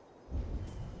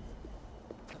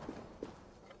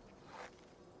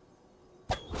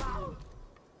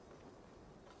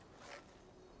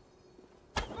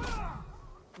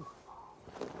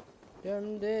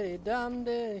 Dum diddy dum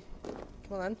diddy.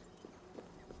 Come on then.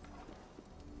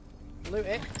 Loot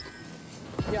it.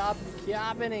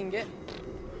 Cabin ingot.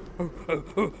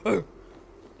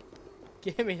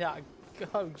 Give me that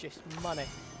gorgeous money.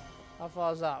 How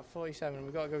far is that? 47.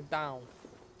 We've got to go down.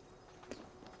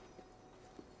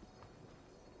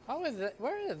 How is it?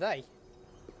 Where are they?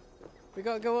 We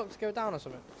got to go up to go down or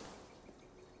something.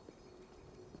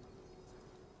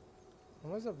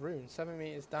 And where's the rune? 7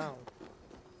 meters down.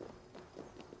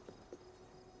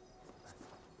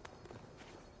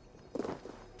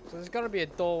 So there's got to be a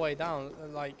doorway down,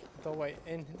 like a doorway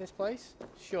in this place,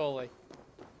 surely.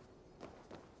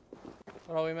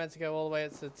 Or are we meant to go all the way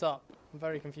up to the top? I'm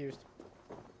very confused.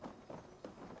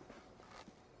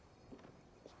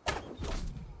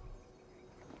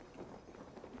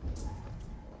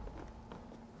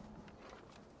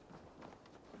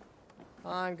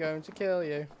 I'm going to kill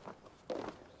you.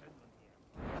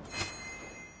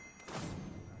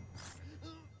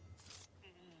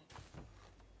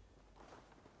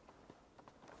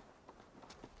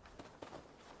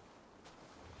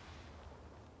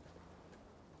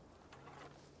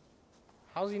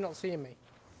 How's he not seeing me?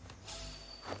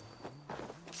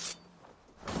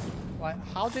 Like,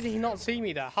 how did he not see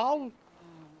me there? How?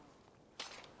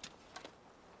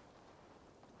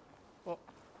 Oh.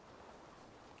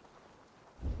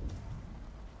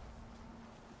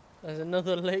 There's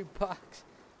another loot box.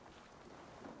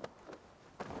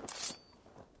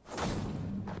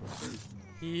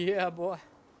 Yeah, boy.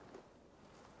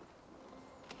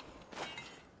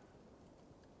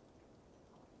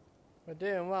 We're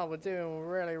doing well. We're doing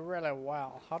really, really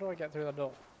well. How do I get through that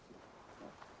door?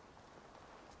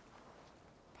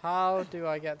 How do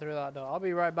I get through that door? I'll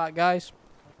be right back, guys.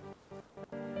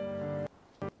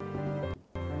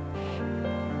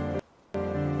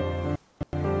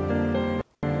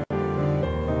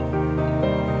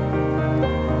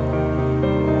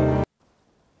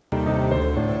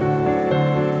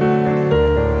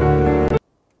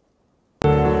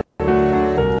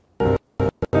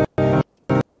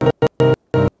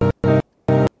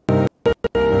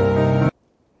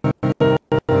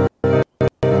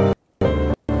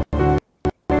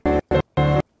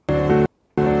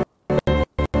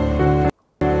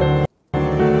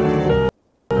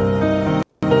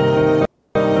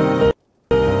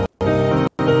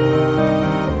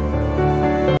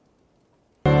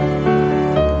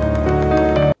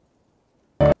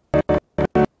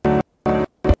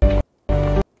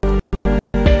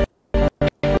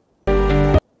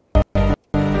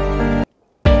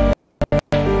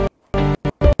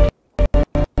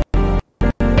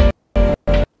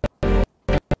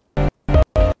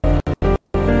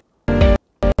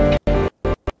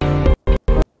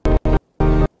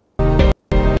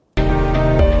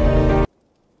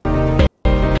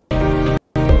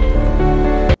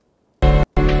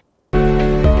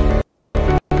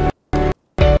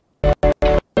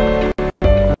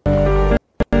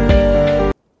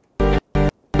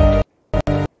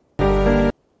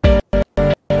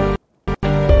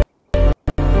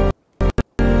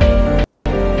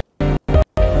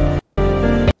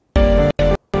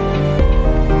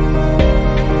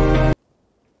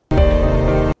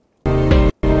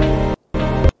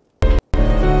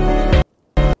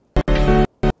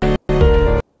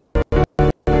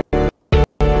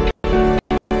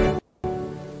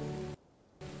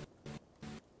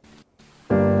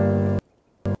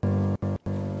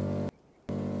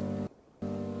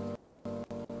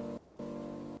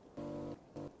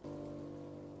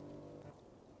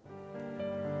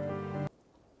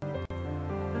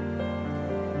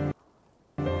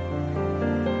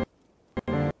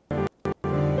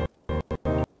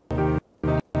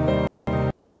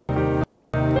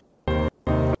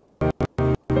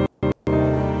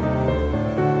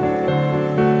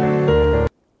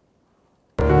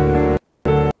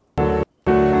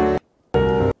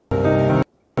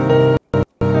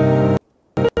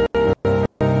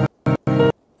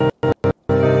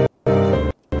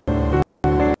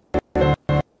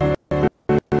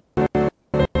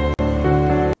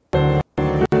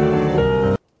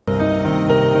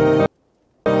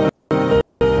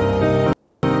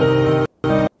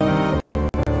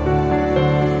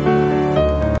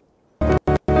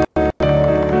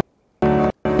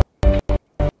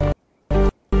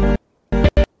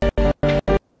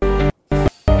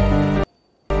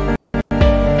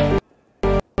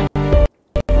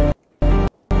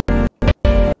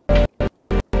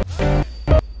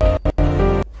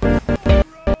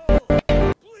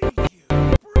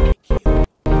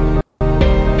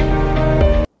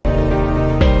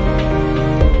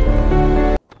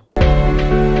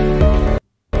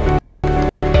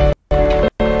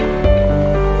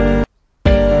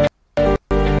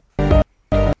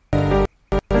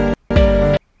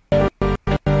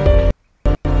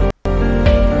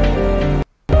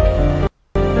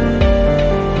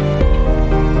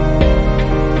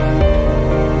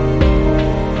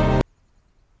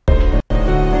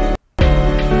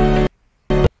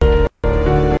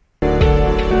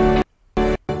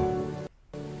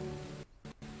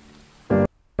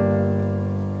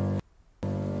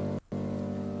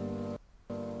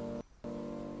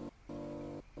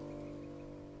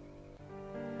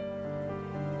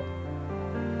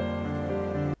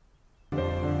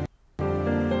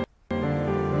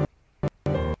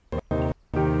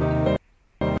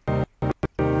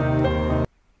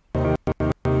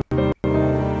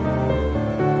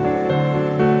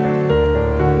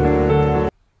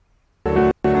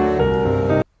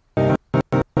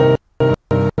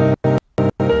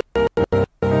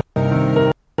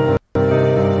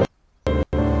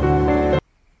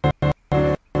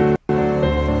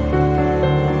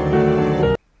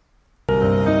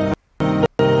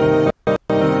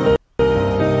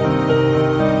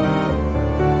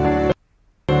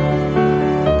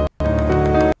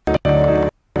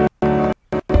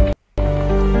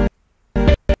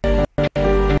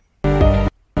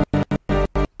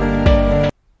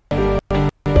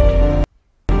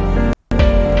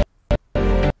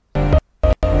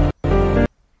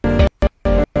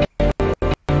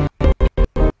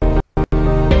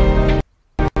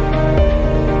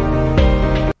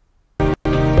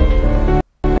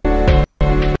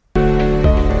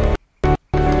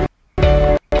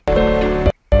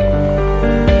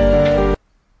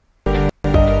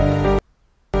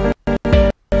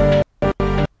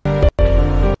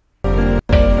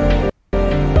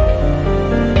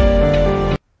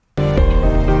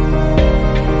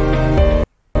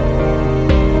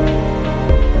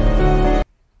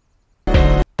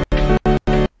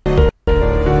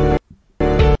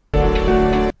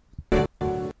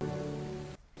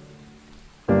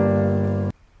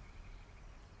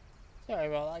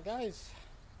 about that, guys.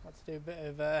 Let's do a bit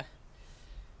of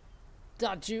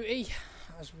dad duty,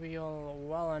 as we all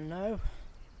well know.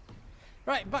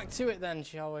 Right, back to it then,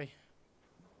 shall we?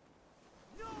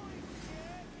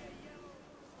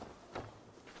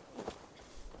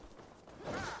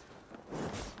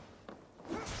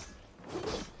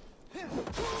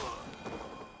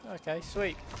 Okay,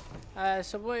 sweet.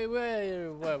 So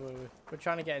we're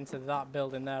trying to get into that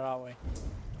building there, aren't we?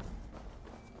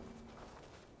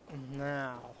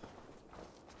 Now,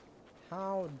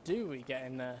 how do we get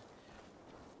in there?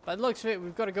 By the looks of it,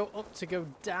 we've got to go up to go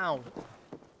down.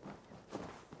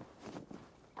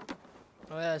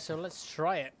 Oh yeah, so let's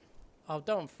try it. Oh,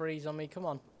 don't freeze on me, come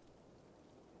on.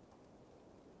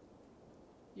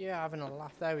 Yeah, having a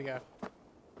laugh. There we go.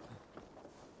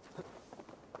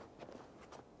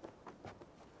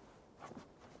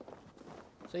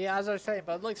 So yeah, as I was saying,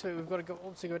 by the looks of it, we've got to go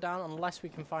up to go down unless we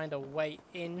can find a way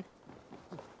in.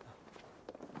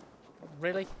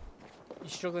 Really? You're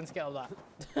struggling to get all that?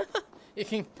 You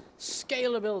can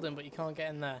scale a building, but you can't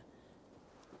get in there.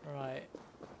 Right.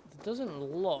 It doesn't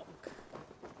look...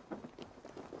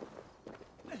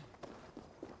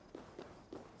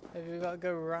 Maybe we've got to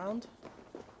go around?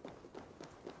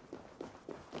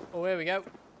 Oh, here we go.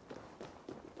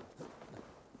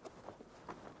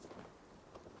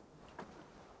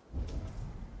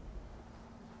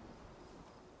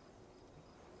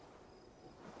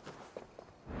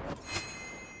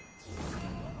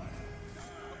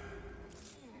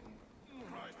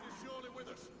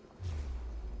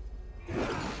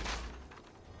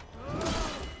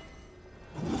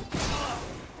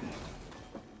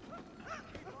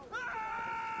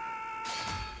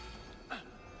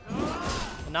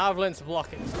 Now I've learned to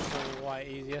block it, so it's quite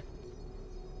easier.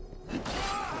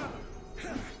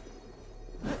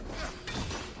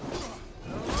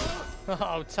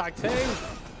 Oh, tag team!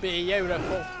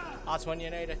 Beautiful! That's when you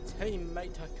need a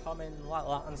teammate to come in like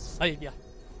that and save you.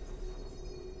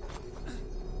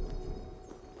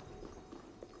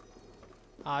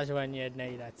 That's when you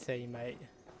need a teammate.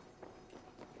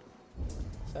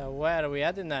 So where are we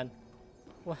heading then?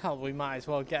 Well, we might as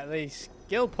well get these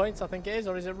skill points, I think it is,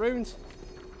 or is it runes?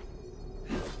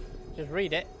 Just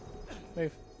read it.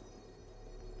 Move.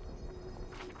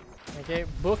 Okay,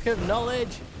 Book of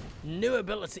Knowledge. New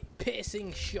ability,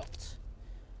 piercing shot.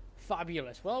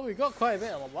 Fabulous. Well, we've got quite a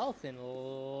bit of wealth in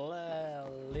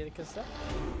Lidicus.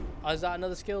 Oh, is that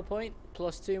another skill point?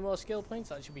 Plus 2 more skill points?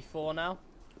 That should be 4 now.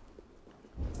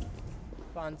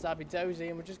 Fantabby dozy,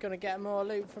 and we're just going to get more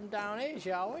loot from down here,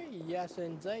 shall we? Yes,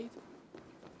 indeed.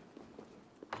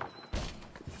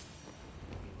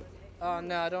 Oh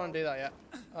no, I don't want to do that yet.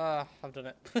 I've done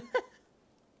it.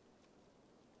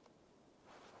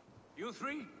 You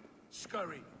three,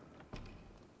 scurry.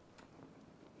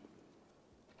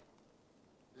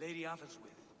 Lady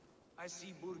Athelstwith, I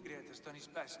see Burgred has done his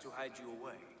best to hide you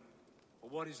away.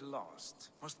 But what is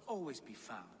lost must always be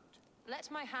found. Let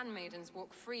my handmaidens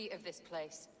walk free of this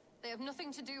place. They have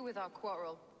nothing to do with our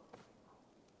quarrel.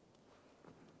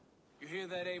 You hear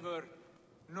that, Eivor?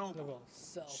 Noble,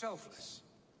 Selfless. selfless.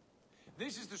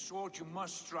 This is the sword you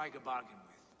must strike a bargain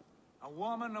with. A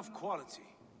woman of quality.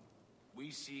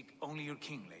 We seek only your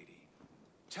king, lady.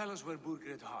 Tell us where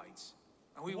Burgred hides,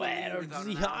 and we will leave without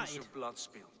an ounce of blood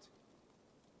spilled.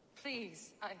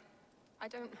 Please, I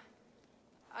don't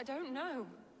know.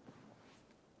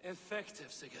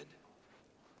 Effective, Sigurd.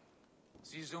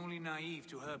 She is only naive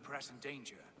to her present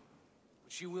danger,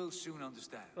 but she will soon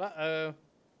understand. Uh-oh.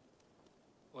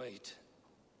 Wait.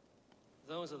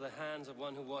 Those are the hands of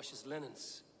one who washes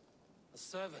linens. A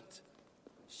servant.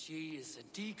 She is a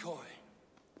decoy.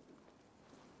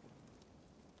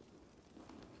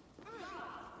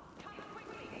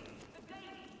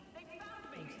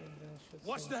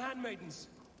 Watch the handmaidens.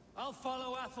 I'll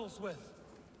follow Athelstwith.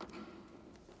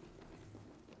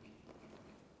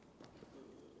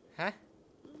 Huh?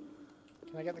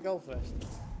 Can I get the gold first?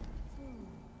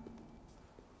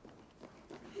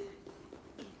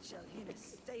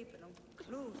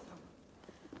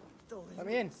 Let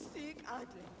me in.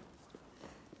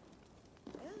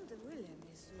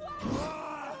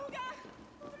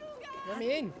 Let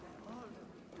me in.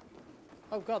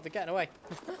 Oh god, they're getting away.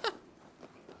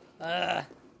 I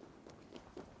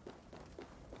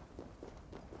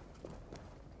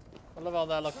love how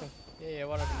they're looking. Yeah,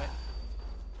 whatever, mate.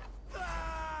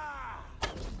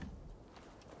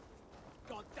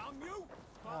 God damn you!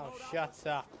 Oh, shut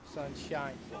up,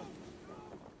 sunshine.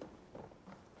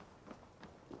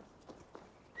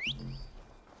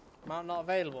 Mount not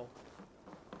available.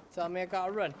 Tell me I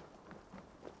gotta run.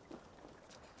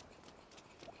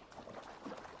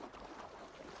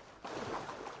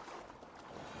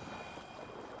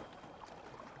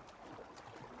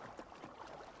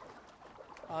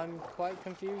 I'm quite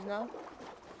confused now.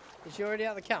 Is she already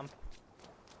at the camp?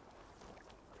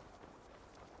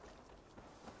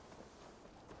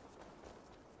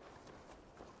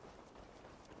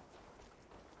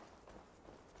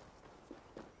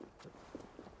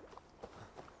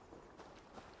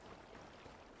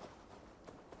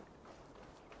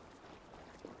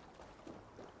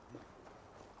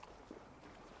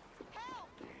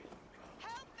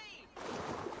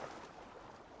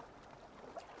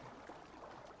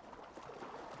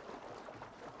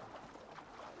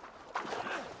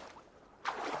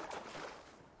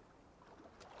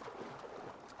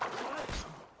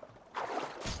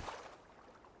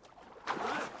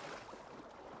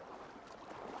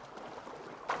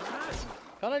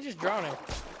 Can't I just drown him?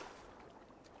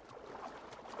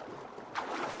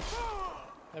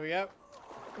 There we go.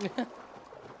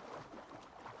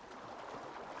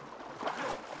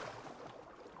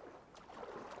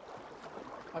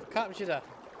 I've captured her.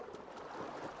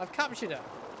 I've captured her.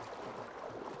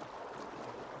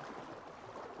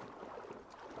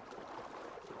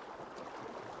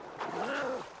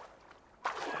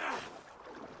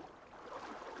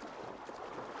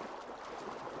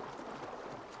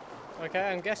 Okay,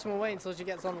 I'm guessing we'll wait until she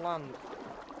gets on land.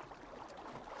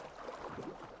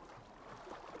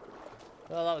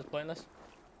 Well, that was pointless.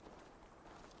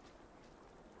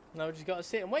 No, we just gotta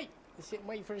sit and wait. Sit and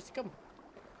wait for it to come.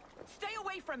 Stay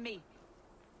away from me!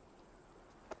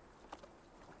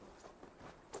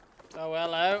 Oh,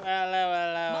 hello, hello,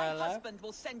 hello, My hello. husband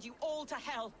will send you all to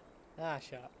hell. Ah,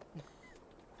 shut up.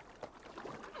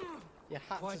 Your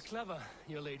hat's Quite clever,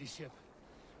 your ladyship.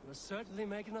 You're certainly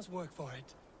making us work for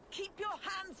it. Keep your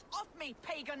hands off me,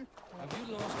 pagan! Have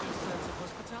you lost your sense of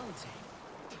hospitality?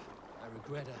 I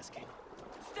regret asking.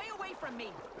 Stay away from me!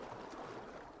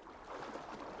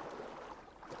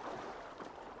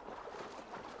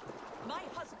 My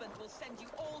husband will send you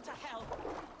all to hell.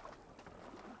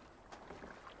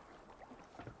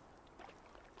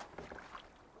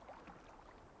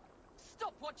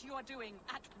 Stop what you are doing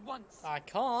at once. I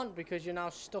can't because you're now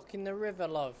stuck in the river,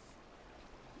 love.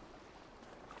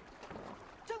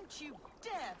 Don't you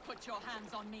dare put your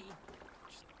hands on me.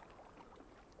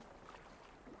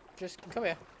 Just come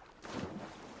here.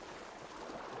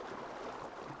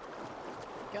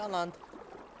 Get on land.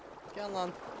 Get on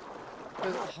land.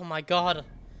 Oh my god.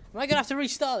 Am I gonna have to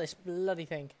restart this bloody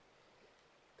thing?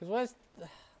 Because where's...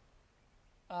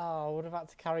 Oh, I would have had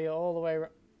to carry it all the way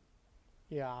around.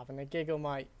 Yeah, having a giggle,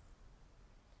 mate.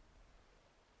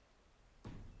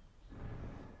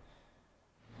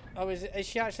 Oh, is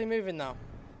she actually moving now?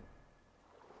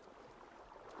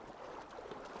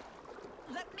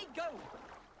 Let me go.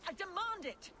 I demand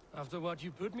it. After what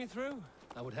you put me through,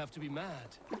 I would have to be mad.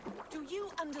 Do you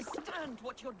understand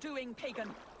what you're doing, pagan?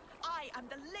 I am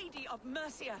the Lady of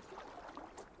Mercia.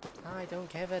 I don't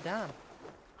give a damn.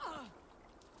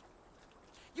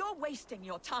 You're wasting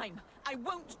your time. I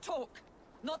won't talk.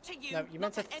 Not to you, No, you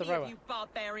meant not to to any throw of her. you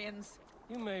barbarians.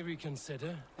 You may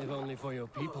reconsider, if only for your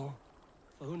people.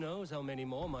 For who knows how many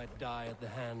more might die at the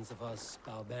hands of us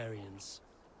barbarians.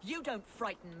 You don't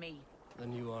frighten me.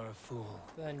 Then you are a fool.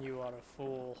 Then you are a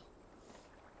fool.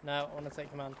 No, I want to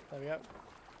take command. There we go.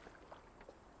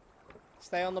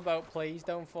 Stay on the boat, please.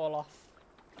 Don't fall off.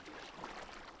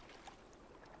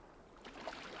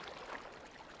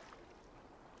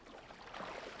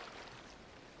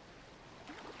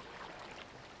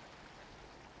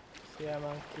 Yeah,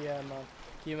 man. Yeah, man.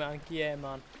 Yeah, man. Yeah,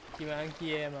 man. Yeah, man.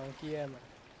 Yeah, man. Yeah, man.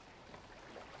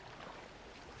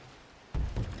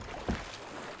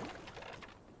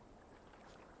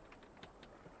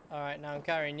 Alright, now I'm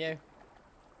carrying you.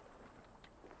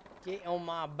 Get on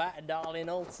my back, darling.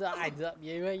 All sides up,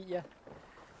 you, ain't ya?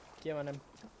 Come on, him.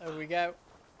 There we go.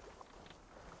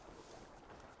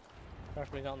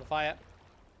 Preferably not on the fire.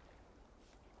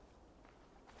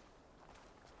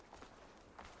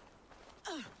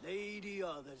 Lady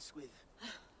others with.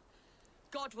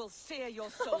 God will sear your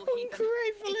soul, How heathen, grateful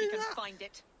if he is can that? find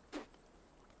it.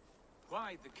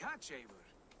 Why the catch, Eivor?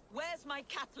 Where's my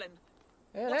Catelyn?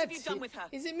 Her What have head's you done hu- with her?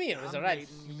 Is it me or is her head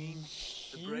Handmaiden, you mean?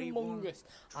 The brave one, humongous?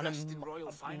 And dressed in royal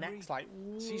her finery? neck's like...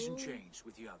 Season change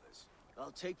with the others.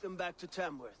 I'll take them back to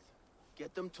Tamworth.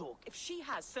 Get them talking. If she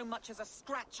has so much as a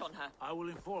scratch on her, I will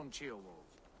inform Ceolwulf.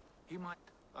 He might...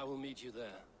 I will meet you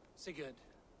there. Sigurd,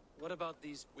 what about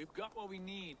these? We've got what we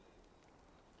need.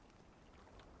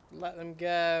 Let them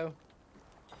go.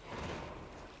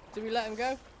 Do we let them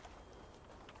go?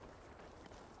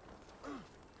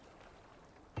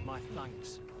 My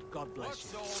thanks. God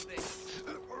bless you.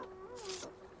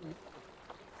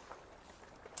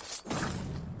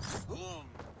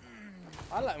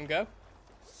 I let them go.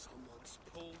 Someone's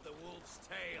pulled the wolf's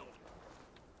tail.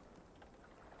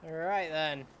 Alright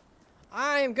then.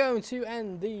 I am going to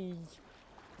end the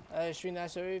stream there,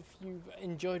 so if you've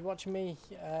enjoyed watching me,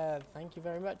 thank you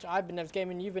very much. I've been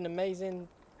NEVZGAMING, you've been amazing.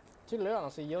 Toodaloo, and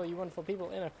I'll see you all you wonderful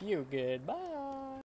people in a few. Goodbye.